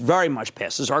 which very much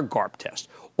passes our GARP test.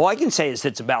 All I can say is that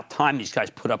it's about time these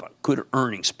guys put up a good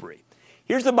earnings spree.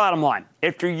 Here's the bottom line.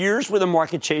 After years where the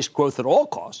market chased growth at all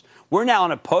costs, we're now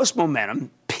in a post-momentum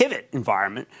pivot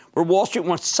environment where Wall Street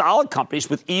wants solid companies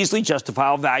with easily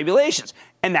justifiable valuations.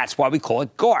 And that's why we call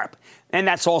it GARP. And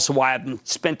that's also why I've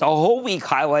spent the whole week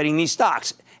highlighting these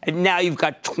stocks. And now you've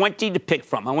got 20 to pick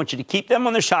from. I want you to keep them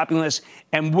on the shopping list,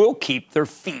 and we'll keep their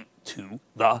feet to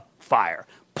the fire.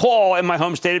 Paul in my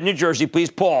home state of New Jersey,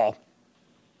 please, Paul.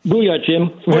 Booyah,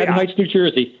 Jim, from Haddon Heights, New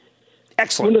Jersey.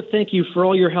 Excellent. I want to thank you for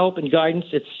all your help and guidance.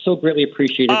 It's so greatly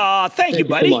appreciated. Thank you,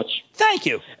 buddy. So much. Thank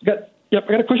you. I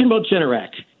got a question about Generac.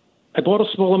 I bought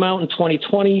a small amount in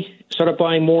 2020, started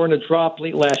buying more in a drop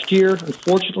late last year.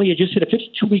 Unfortunately, it just hit a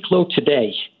 52-week low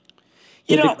today.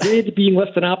 With the grid being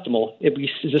less than optimal,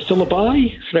 is it still a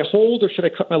buy? Should I hold or should I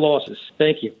cut my losses?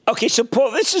 Thank you. Okay, so,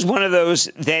 Paul, this is one of those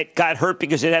that got hurt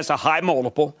because it has a high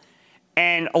multiple,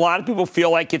 and a lot of people feel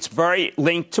like it's very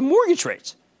linked to mortgage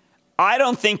rates. I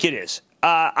don't think it is.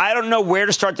 I don't know where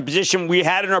to start the position. We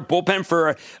had in our bullpen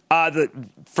for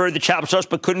the Charitable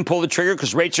Trust, but couldn't pull the trigger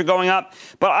because rates are going up.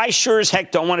 But I sure as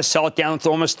heck don't want to sell it down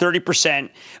to almost 30%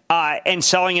 and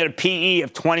selling it at a PE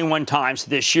of 21 times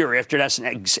this year after that's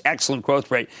an excellent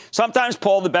growth rate. Sometimes,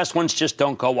 Paul, the best ones just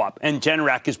don't go up, and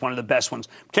Generac is one of the best ones,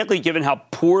 particularly given how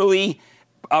poorly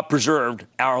preserved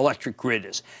our electric grid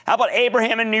is. How about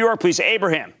Abraham in New York, please?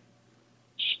 Abraham.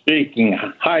 Speaking.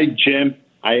 Hi, Jim.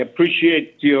 I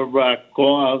appreciate your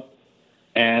call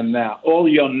and all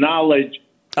your knowledge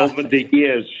over the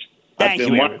years. Thank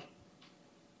you, Aaron.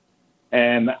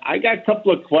 And I got a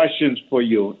couple of questions for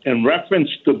you in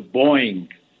reference to Boeing,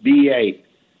 B-8.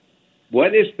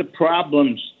 What is the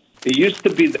problems? It used to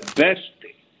be the best,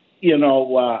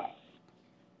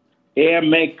 air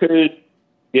makers,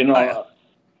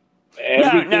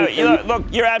 Look,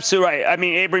 you're absolutely right. I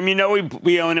mean, Abraham,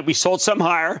 we own it. We sold some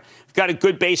higher. We've got a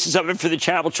good basis of it for the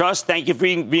Charitable Trust. Thank you for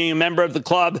being a member of the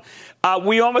club.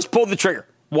 We almost pulled the trigger.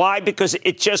 Why? Because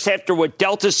it just after what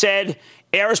Delta said,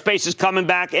 aerospace is coming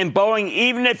back, and Boeing,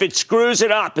 even if it screws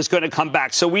it up, is going to come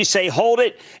back. So we say hold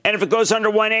it, and if it goes under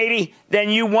 180, then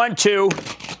you want to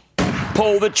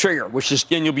pull the trigger,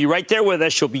 and you'll be right there with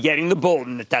us. You'll be getting the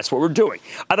bulletin. That's what we're doing.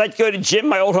 I'd like to go to Jim,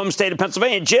 my old home state of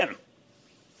Pennsylvania. Jim.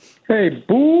 Hey,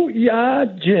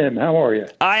 booyah, Jim. How are you?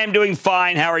 I am doing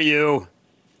fine. How are you?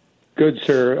 Good,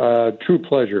 sir. True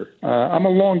pleasure. I'm a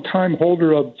long-time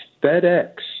holder of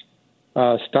FedEx.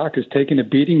 Stock has taken a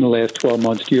beating the last 12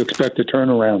 months. Do you expect a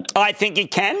turnaround? I think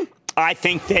it can. I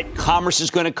think that commerce is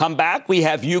going to come back. We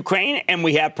have Ukraine and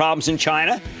we have problems in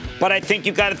China. But I think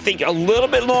you've got to think a little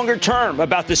bit longer term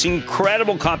about this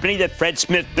incredible company that Fred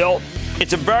Smith built.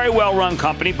 It's a very well-run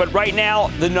company, but right now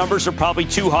the numbers are probably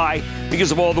too high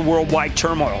because of all the worldwide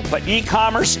turmoil. But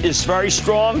e-commerce is very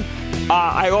strong.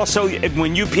 I also,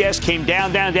 when UPS came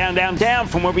down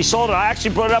from where we sold it, I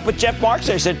actually brought it up with Jeff Marks.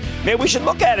 I said, maybe we should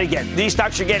look at it again. These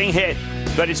stocks are getting hit,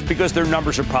 but it's because their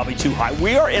numbers are probably too high.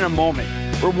 We are in a moment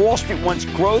where Wall Street wants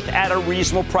growth at a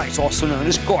reasonable price, also known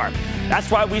as GARP.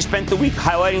 That's why we spent the week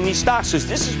highlighting these stocks, because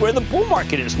this is where the bull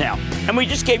market is now. And we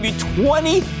just gave you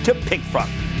 20 to pick from.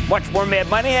 Much more Mad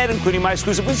Money ahead, including my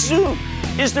exclusive with Zoom.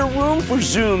 Is there room for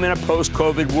Zoom in a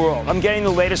post-COVID world? I'm getting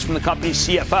the latest from the company's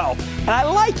CFO, and I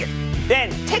like it.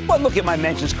 Then take one look at my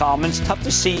mentions column, and it's tough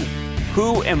to see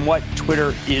who and what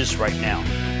Twitter is right now.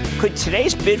 Could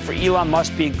today's bid for Elon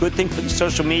Musk be a good thing for the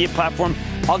social media platform?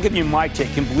 I'll give you my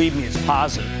take, and believe me, it's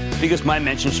positive, because my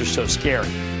mentions are so scary.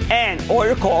 And all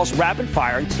your calls rapid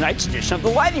fire in tonight's edition of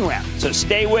the Lightning Round. So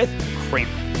stay with Cramer.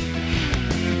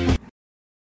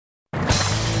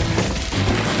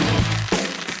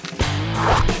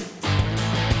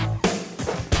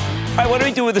 All right, what do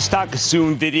we do with the stock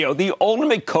Zoom video? The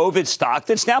ultimate COVID stock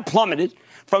that's now plummeted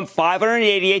from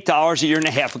 $588 a year and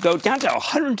a half ago down to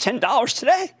 $110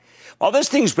 today. While this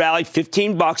thing's rallied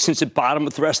 $15 since it bottomed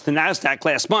with the rest of the NASDAQ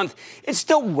last month, it's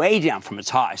still way down from its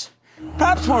highs.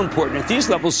 Perhaps more important, at these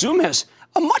levels, Zoom has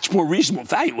a much more reasonable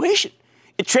valuation.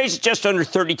 It trades at just under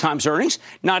 30 times earnings,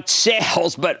 not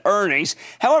sales, but earnings.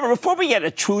 However, before we get a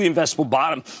truly investable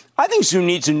bottom, I think Zoom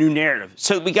needs a new narrative.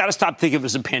 So we got to stop thinking of it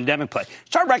as a pandemic play.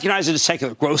 Start recognizing it as a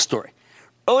secular growth story.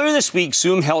 Earlier this week,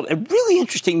 Zoom held a really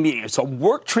interesting meeting. It's a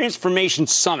work transformation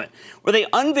summit where they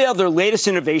unveiled their latest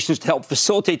innovations to help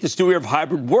facilitate this new era of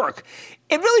hybrid work.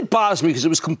 It really bothers me because it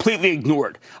was completely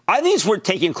ignored. I think it's worth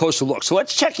taking a closer look. So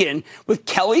let's check in with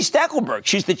Kelly Steckelberg.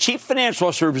 She's the chief financial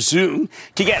officer of Zoom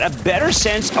to get a better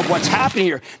sense of what's happening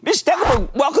here. Ms.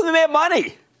 Steckelberg, welcome to Mad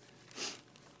Money.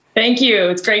 Thank you.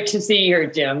 It's great to see you here,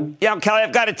 Jim. Yeah, Kelly,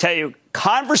 I've got to tell you,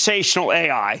 conversational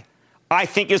AI, I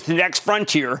think, is the next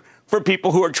frontier for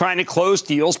people who are trying to close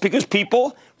deals because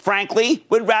people, frankly,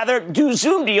 would rather do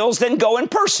Zoom deals than go in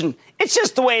person. It's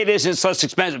just the way it is, and it's less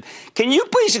expensive. Can you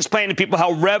please explain to people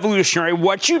how revolutionary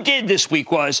what you did this week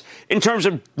was in terms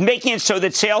of making it so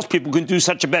that salespeople can do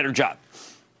such a better job?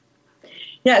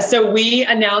 Yeah, so we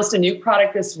announced a new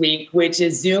product this week, which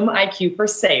is Zoom IQ for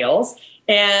Sales.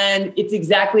 And it's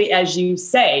exactly as you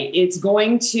say. It's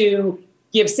going to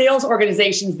give sales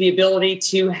organizations the ability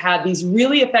to have these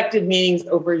really effective meetings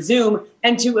over Zoom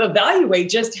and to evaluate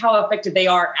just how effective they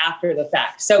are after the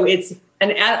fact. So it's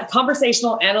a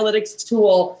conversational analytics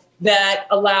tool that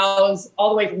allows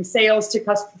all the way from sales to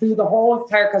through the whole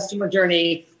entire customer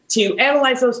journey to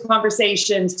analyze those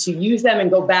conversations, to use them and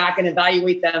go back and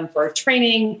evaluate them for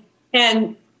training.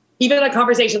 And even a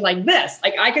conversation like this,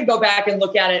 like I could go back and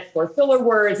look at it for filler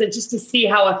words and just to see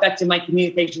how effective my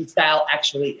communication style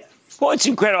actually is. Well, it's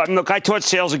incredible. I mean, look, I taught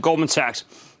sales at Goldman Sachs.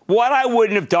 What I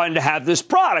wouldn't have done to have this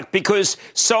product, because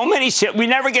so many, we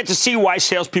never get to see why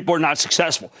salespeople are not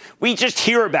successful. We just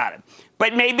hear about it.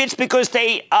 But maybe it's because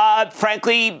they,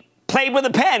 frankly, played with a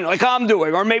pen like I'm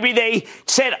doing. Or maybe they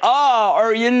said,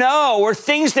 or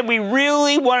things that we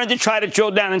really wanted to try to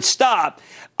drill down and stop.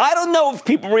 I don't know if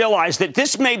people realize that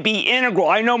this may be integral.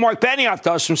 I know Mark Benioff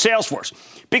does from Salesforce.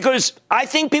 Because I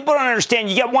think people don't understand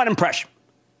you get one impression.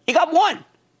 You got one.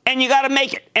 And you got to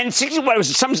make it. And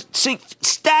some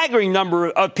staggering number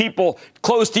of people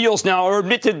close deals now or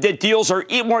admit that deals are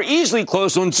more easily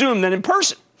closed on Zoom than in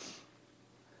person.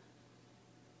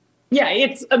 Yeah,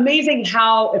 it's amazing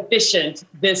how efficient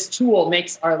this tool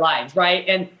makes our lives, right?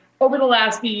 And over the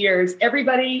last few years,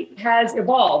 everybody has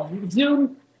evolved.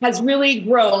 Zoom has really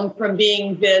grown from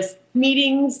being this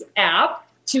meetings app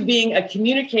to being a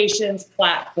communications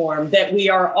platform that we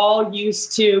are all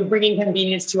used to bringing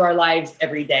convenience to our lives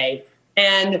every day.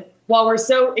 And while we're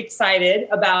so excited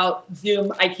about Zoom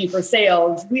IQ for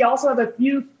Sales, we also have a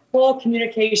full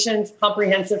communications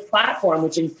comprehensive platform,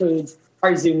 which includes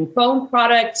our Zoom Phone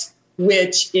product,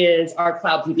 which is our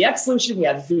cloud PBX solution. We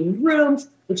have Zoom Rooms,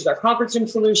 which is our conference room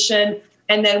solution.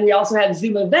 And then we also have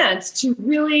Zoom Events to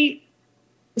really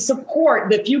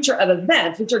support the future of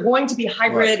events, which are going to be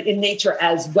hybrid in nature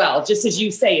as well. Just as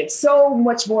you say, it's so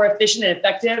much more efficient and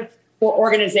effective for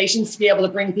organizations to be able to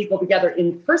bring people together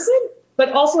in person,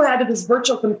 but also add this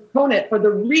virtual component for the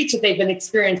reach that they've been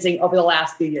experiencing over the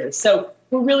last few years. So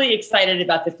we're really excited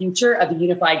about the future of the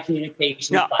unified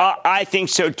communication platform. I think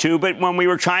so, too. But when we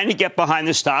were trying to get behind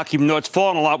the stock, even though it's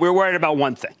fallen a lot, we were worried about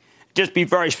one thing. Just be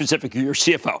very specific, you're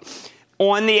CFO.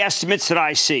 On the estimates that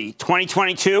I see,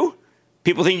 2022,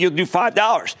 people think you'll do $5.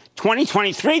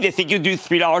 2023, they think you'll do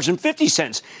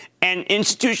 $3.50. And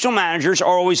institutional managers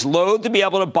are always loath to be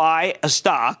able to buy a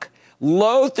stock,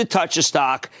 loath to touch a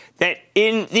stock that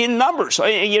in numbers,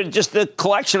 just the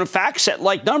collection of facts set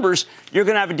like numbers, you're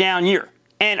going to have a down year.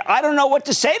 And I don't know what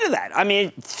to say to that. I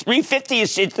mean,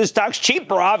 $3.50 is the stock's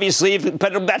cheaper, obviously,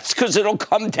 but that's because it'll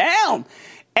come down.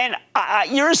 And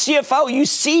you're a CFO. You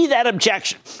see that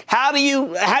objection. How do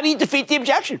you defeat the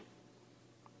objection?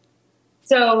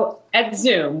 So at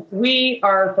Zoom, we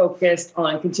are focused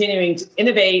on continuing to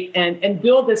innovate and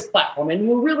build this platform. And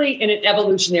we're really in an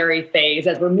evolutionary phase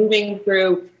as we're moving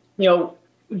through,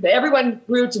 everyone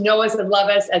grew to know us and love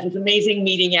us as this amazing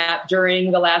meeting app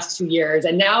during the last 2 years.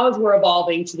 And now as we're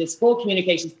evolving to this full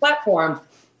communications platform,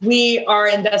 we are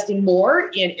investing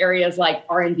more in areas like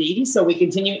R&D. So we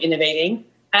continue innovating,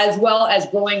 as well as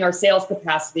growing our sales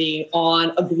capacity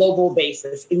on a global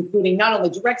basis, including not only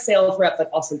direct sales rep, but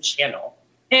also channel.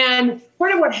 And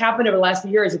part of what happened over the last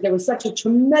few years is that there was such a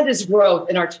tremendous growth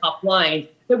in our top line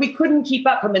that we couldn't keep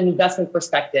up from an investment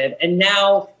perspective. And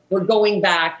now we're going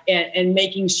back and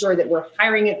making sure that we're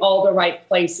hiring in all the right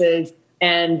places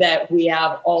and that we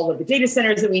have all of the data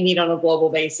centers that we need on a global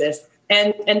basis.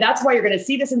 And that's why you're going to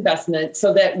see this investment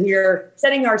so that we're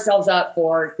setting ourselves up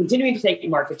for continuing to take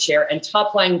market share and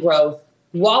top line growth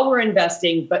while we're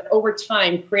investing, but over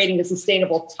time, creating a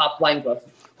sustainable top line growth.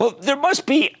 Well, there must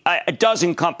be a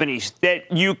dozen companies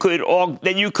that you could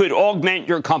augment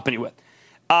your company with.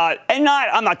 I'm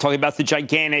not talking about the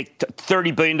gigantic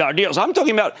 $30 billion deals. I'm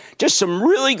talking about just some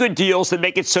really good deals that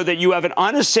make it so that you have an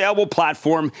unassailable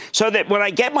platform so that when I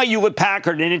get my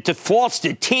Hewlett-Packard and it defaults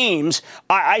to Teams,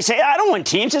 I say, I don't want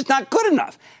Teams. It's not good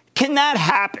enough. Can that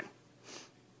happen?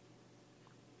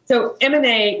 So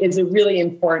M&A is a really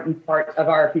important part of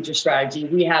our future strategy.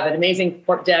 We have an amazing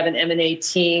corp dev and M&A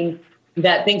team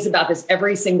that thinks about this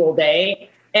every single day.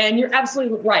 And you're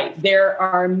absolutely right. There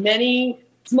are many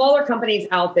smaller companies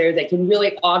out there that can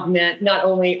really augment not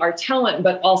only our talent,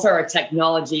 but also our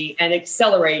technology and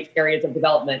accelerate areas of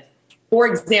development. For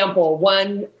example,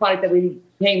 one product that we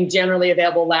became generally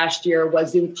available last year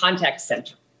was Zoom Contact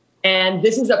Center. And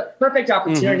this is a perfect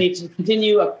opportunity to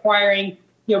continue acquiring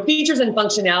features and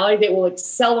functionality that will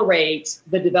accelerate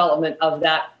the development of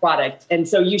that product. And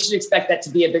so you should expect that to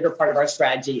be a bigger part of our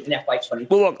strategy in FY20.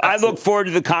 Well, look, I look forward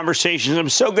to the conversations. I'm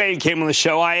so glad you came on the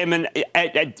show. I am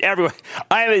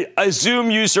a Zoom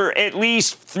user at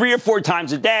least 3 or 4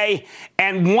 times a day,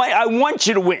 and I want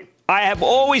you to win. I have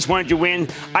always wanted you to win.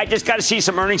 I just got to see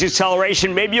some earnings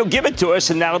acceleration. Maybe you'll give it to us,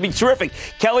 and that'll be terrific.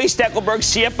 Kelly Steckelberg,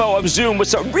 CFO of Zoom, with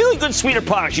some really good suite of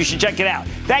products. You should check it out.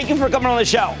 Thank you for coming on the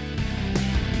show.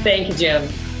 Thank you, Jim.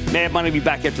 Mad Money will be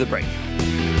back after the break.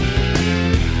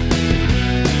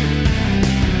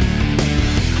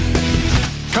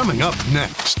 Coming up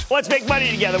next. Let's make money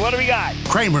together. What do we got?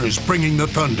 Cramer's bringing the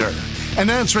thunder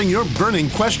and answering your burning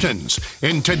questions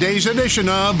in today's edition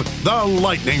of The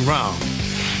Lightning Round.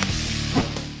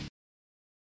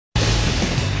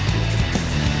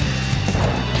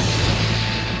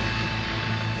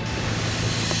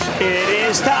 It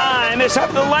is time. It's time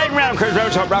for the lightning round. Chris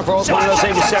Rhodes, and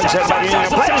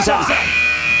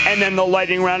then the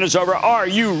lightning round is over. Are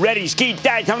you ready? Skeet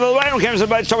Daddy. Time for the lightning round.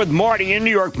 Let's start with Marty in New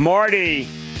York. Marty.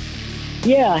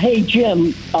 Yeah. Hey,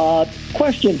 Jim.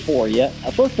 Question for you.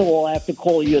 First of all, I have to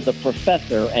call you the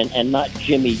professor and not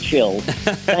Jimmy Chill.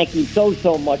 Thank you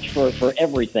so much for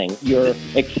everything. You're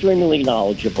extremely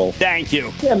knowledgeable. Thank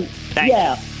you. Jim,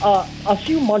 a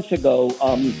few months ago,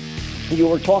 you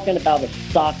were talking about a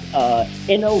stock,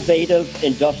 Innovative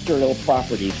Industrial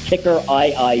Properties, ticker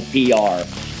IIPR.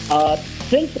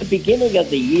 Since the beginning of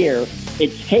the year,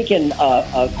 it's taken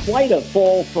quite a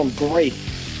fall from grace,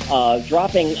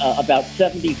 dropping about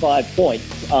 75 points.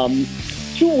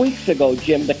 2 weeks ago,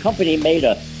 Jim, the company made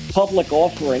a public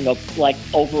offering of like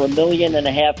over 1.5 million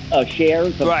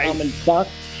shares of common stock,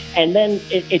 and then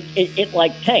it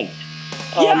like tanked.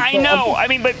 I know.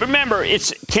 But remember,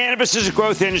 cannabis is a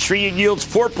growth industry. It yields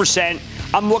 4%.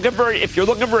 If you're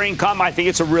looking for income, I think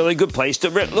it's a really good place to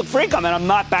look for income, and I'm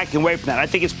not backing away from that. I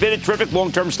think it's been a terrific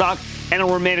long-term stock, and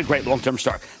it'll remain a great long-term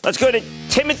stock. Let's go to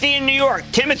Timothy in New York.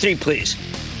 Timothy, please.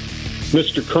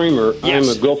 Mr. Cramer, yes.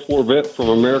 I'm a Gulf War vet from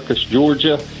Americus,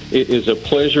 Georgia. It is a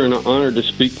pleasure and an honor to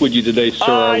speak with you today,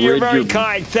 sir. You're very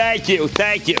kind. Thank you.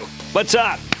 What's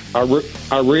up? I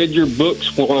read your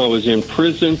books when I was in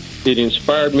prison. It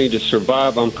inspired me to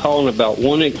survive. I'm calling about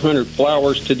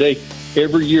 1-800-Flowers today.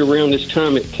 Every year around this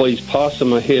time, it plays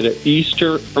possum ahead of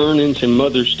Easter, earnings, and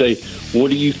Mother's Day.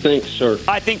 What do you think, sir?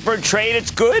 I think for a trade,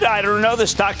 it's good. I don't know. The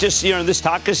stock is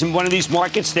in one of these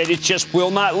markets that it just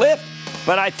will not lift.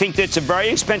 But I think that it's a very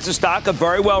expensive stock, a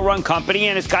very well-run company,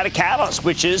 and it's got a catalyst,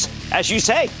 which is, as you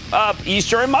say,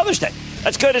 Easter and Mother's Day.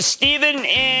 Let's go to Stephen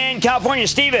in California.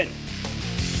 Stephen.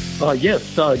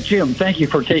 Yes, Jim, thank you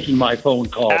for taking my phone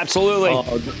call. Absolutely.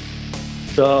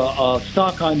 The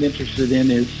stock I'm interested in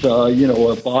is,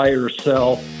 a buy or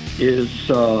sell, is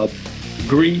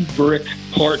Green Brick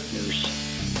Partners.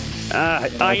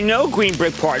 I know Green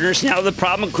Brick Partners. Now, the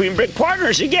problem with Green Brick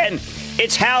Partners, again,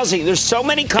 it's housing. There's so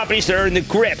many companies that are in the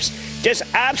grips, just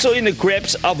absolutely in the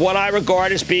grips of what I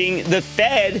regard as being the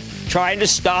Fed trying to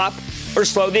stop or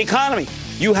slow the economy.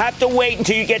 You have to wait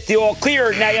until you get the all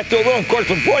clear. Now, you have to do a little, of course,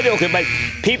 before the all clear, but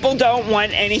people don't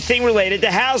want anything related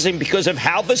to housing because of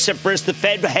how vociferous the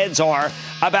Fed heads are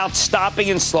about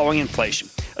stopping and slowing inflation.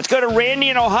 Let's go to Randy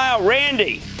in Ohio.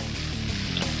 Randy.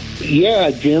 Yeah,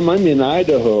 Jim, I'm in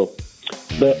Idaho.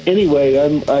 But anyway,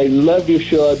 I love your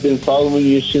show. I've been following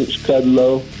you since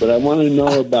Kudlow. But I want to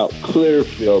know about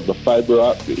Clearfield, the fiber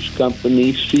optics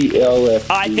company, CLF.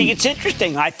 I think it's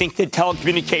interesting. I think that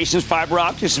telecommunications fiber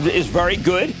optics is very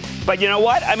good. But you know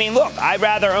what? Look, I'd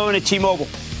rather own a T-Mobile.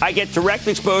 I get direct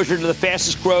exposure to the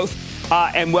fastest growth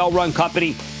and well-run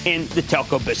company in the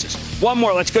telco business. One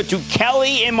more. Let's go to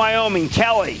Kelly in Wyoming.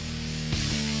 Kelly.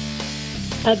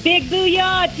 A big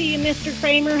booyah to you, Mr.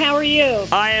 Cramer. How are you?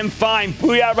 I am fine.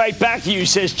 Booyah right back to you,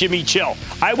 says Jimmy Chill.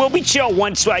 I will be chill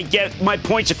once I get my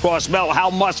points across about how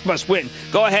Musk must win.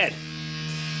 Go ahead.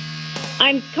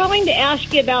 I'm calling to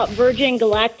ask you about Virgin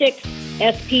Galactic.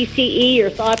 SPCE, your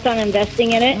thoughts on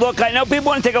investing in it? Look, I know people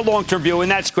want to take a long-term view,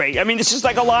 and that's great. I mean, this is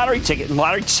like a lottery ticket.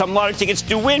 Some lottery tickets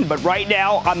do win, but right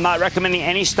now, I'm not recommending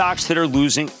any stocks that are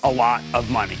losing a lot of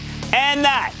money. And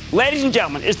that, ladies and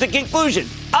gentlemen, is the conclusion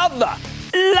of the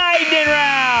Lightning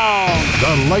Round.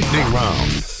 The Lightning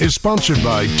Round is sponsored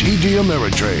by TD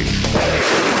Ameritrade.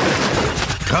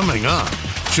 Coming up,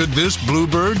 should this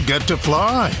bluebird get to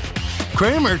fly?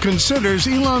 Cramer considers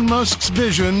Elon Musk's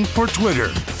vision for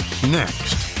Twitter.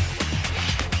 Next.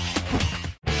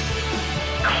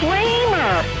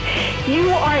 Cramer, you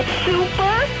are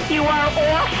super. You are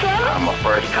awesome. I'm a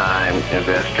first-time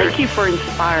investor. Thank you for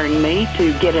inspiring me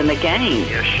to get in the game.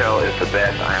 Your show is the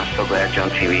best. I am so glad you're on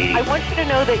TV. I want you to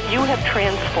know that you have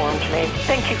transformed me.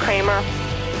 Thank you, Cramer.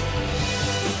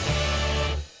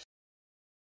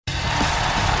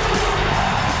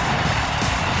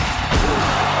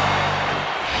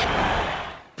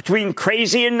 Between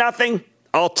crazy and nothing,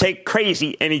 I'll take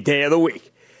crazy any day of the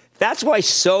week. That's why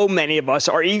so many of us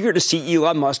are eager to see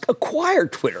Elon Musk acquire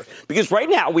Twitter, because right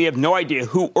now we have no idea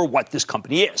who or what this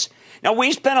company is. Now,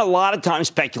 we spent a lot of time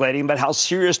speculating about how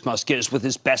serious Musk is with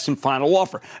his best and final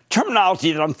offer,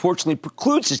 terminology that unfortunately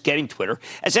precludes his getting Twitter,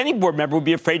 as any board member would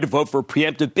be afraid to vote for a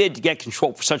preemptive bid to get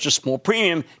control for such a small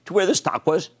premium to where the stock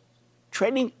was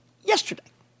trading yesterday.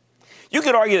 You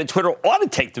could argue that Twitter ought to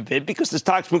take the bid because the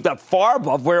stock's moved up far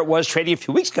above where it was trading a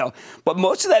few weeks ago, but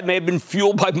most of that may have been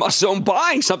fueled by Musk's own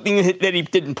buying, something that he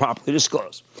didn't properly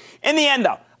disclose. In the end,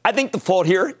 though, I think the fault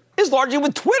here is largely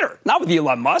with Twitter, not with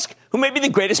Elon Musk, who may be the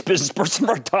greatest business person of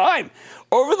our time.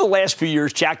 Over the last few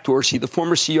years, Jack Dorsey, the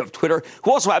former CEO of Twitter,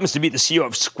 who also happens to be the CEO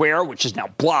of Square, which is now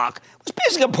Block, was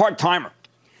basically a part-timer.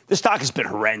 The stock has been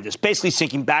horrendous, basically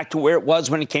sinking back to where it was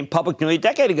when it came public nearly a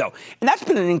decade ago. And that's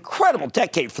been an incredible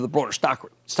decade for the broader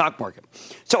stock market.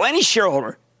 So any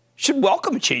shareholder should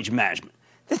welcome a change in management.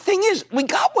 The thing is, we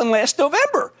got one last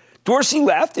November. Dorsey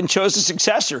left and chose a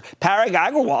successor, Parag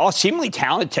Agrawal, a seemingly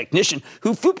talented technician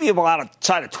who few people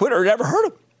outside of Twitter had ever heard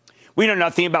of. We know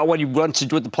nothing about what he wants to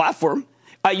do with the platform.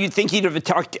 You'd think he'd have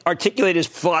articulated his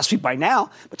philosophy by now,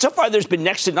 but so far there's been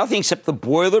next to nothing except the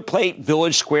boilerplate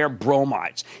Village Square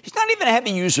bromides. He's not even a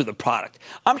heavy user of the product.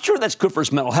 I'm sure that's good for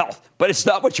his mental health, but it's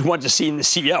not what you want to see in the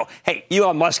CEO. Hey,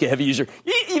 Elon Musk, a heavy user.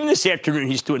 Even this afternoon,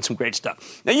 he's doing some great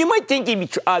stuff. Now, you might think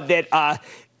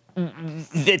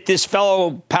that this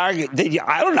fellow, I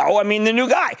don't know, I mean, the new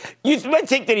guy. You might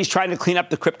think that he's trying to clean up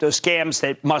the crypto scams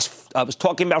that Musk was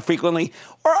talking about frequently.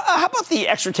 Or how about the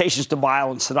exhortations to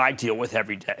violence that I deal with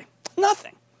every day?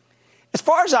 Nothing. As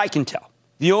far as I can tell,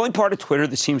 the only part of Twitter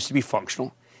that seems to be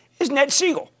functional is Ned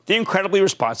Siegel, the incredibly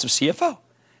responsive CFO.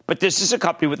 But this is a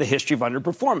company with a history of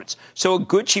underperformance, so a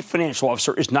good chief financial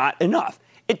officer is not enough.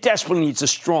 It desperately needs a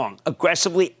strong,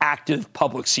 aggressively active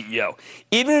public CEO,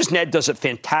 even as Ned does a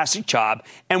fantastic job,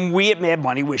 and we at Mad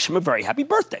Money wish him a very happy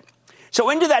birthday. So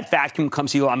into that vacuum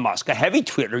comes Elon Musk, a heavy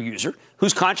Twitter user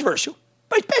who's controversial,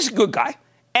 but he's basically a good guy.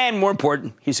 And more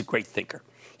important, he's a great thinker.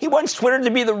 He wants Twitter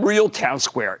to be the real town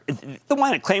square, the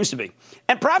one it claims to be.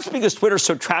 And perhaps because Twitter's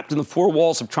so trapped in the four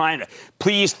walls of trying to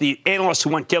please the analysts who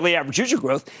want daily average user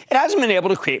growth, it hasn't been able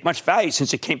to create much value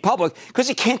since it came public because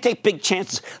it can't take big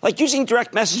chances, like using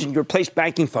direct messaging to replace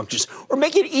banking functions or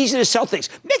make it easy to sell things.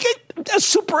 Make it a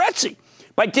super Etsy.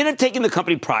 By dint of taking the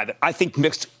company private, I think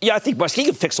Musk, he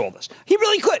could fix all this. He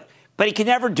really could. But he can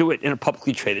never do it in a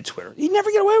publicly traded Twitter. He'd never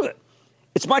get away with it.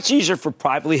 It's much easier for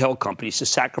privately held companies to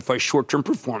sacrifice short-term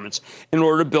performance in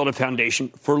order to build a foundation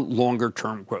for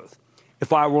longer-term growth.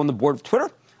 If I were on the board of Twitter,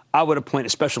 I would appoint a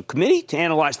special committee to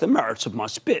analyze the merits of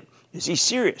Musk's bid. Is he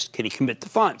serious? Can he commit the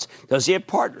funds? Does he have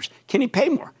partners? Can he pay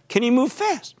more? Can he move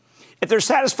fast? If they're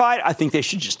satisfied, I think they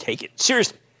should just take it.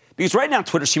 Seriously. Because right now,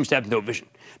 Twitter seems to have no vision.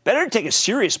 Better to take a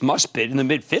serious Musk bid in the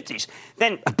mid-50s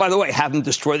than, by the way, have him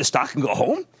destroy the stock and go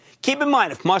home. Keep in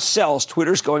mind, if Musk sells,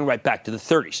 Twitter's going right back to the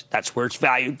 30s. That's where it's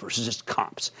valued versus its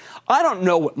comps. I don't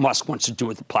know what Musk wants to do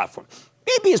with the platform.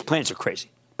 Maybe his plans are crazy.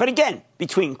 But again,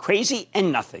 between crazy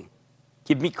and nothing,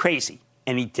 give me crazy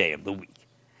any day of the week.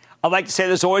 I'd like to say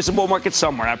there's always a bull market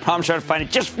somewhere, and I promise I'll find it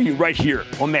just for you right here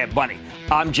on Mad Money.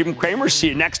 I'm Jim Cramer. See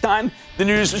you next time. The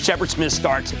news with Shepard Smith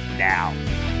starts now.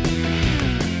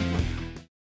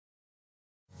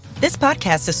 This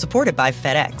podcast is supported by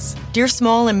FedEx. Dear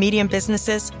small and medium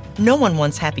businesses, no one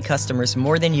wants happy customers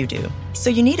more than you do. So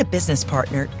you need a business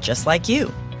partner just like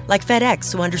you. Like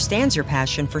FedEx, who understands your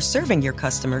passion for serving your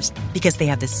customers because they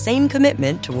have the same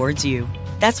commitment towards you.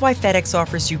 That's why FedEx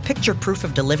offers you picture proof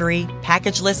of delivery,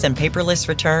 packageless and paperless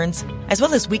returns, as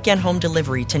well as weekend home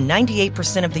delivery to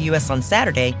 98% of the U.S. on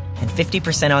Saturday and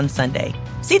 50% on Sunday.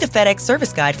 See the FedEx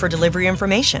service guide for delivery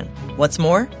information. What's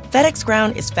more, FedEx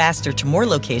Ground is faster to more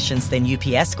locations than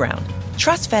UPS Ground.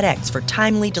 Trust FedEx for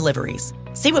timely deliveries.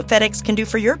 See what FedEx can do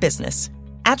for your business.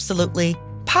 Absolutely,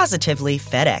 positively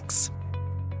FedEx.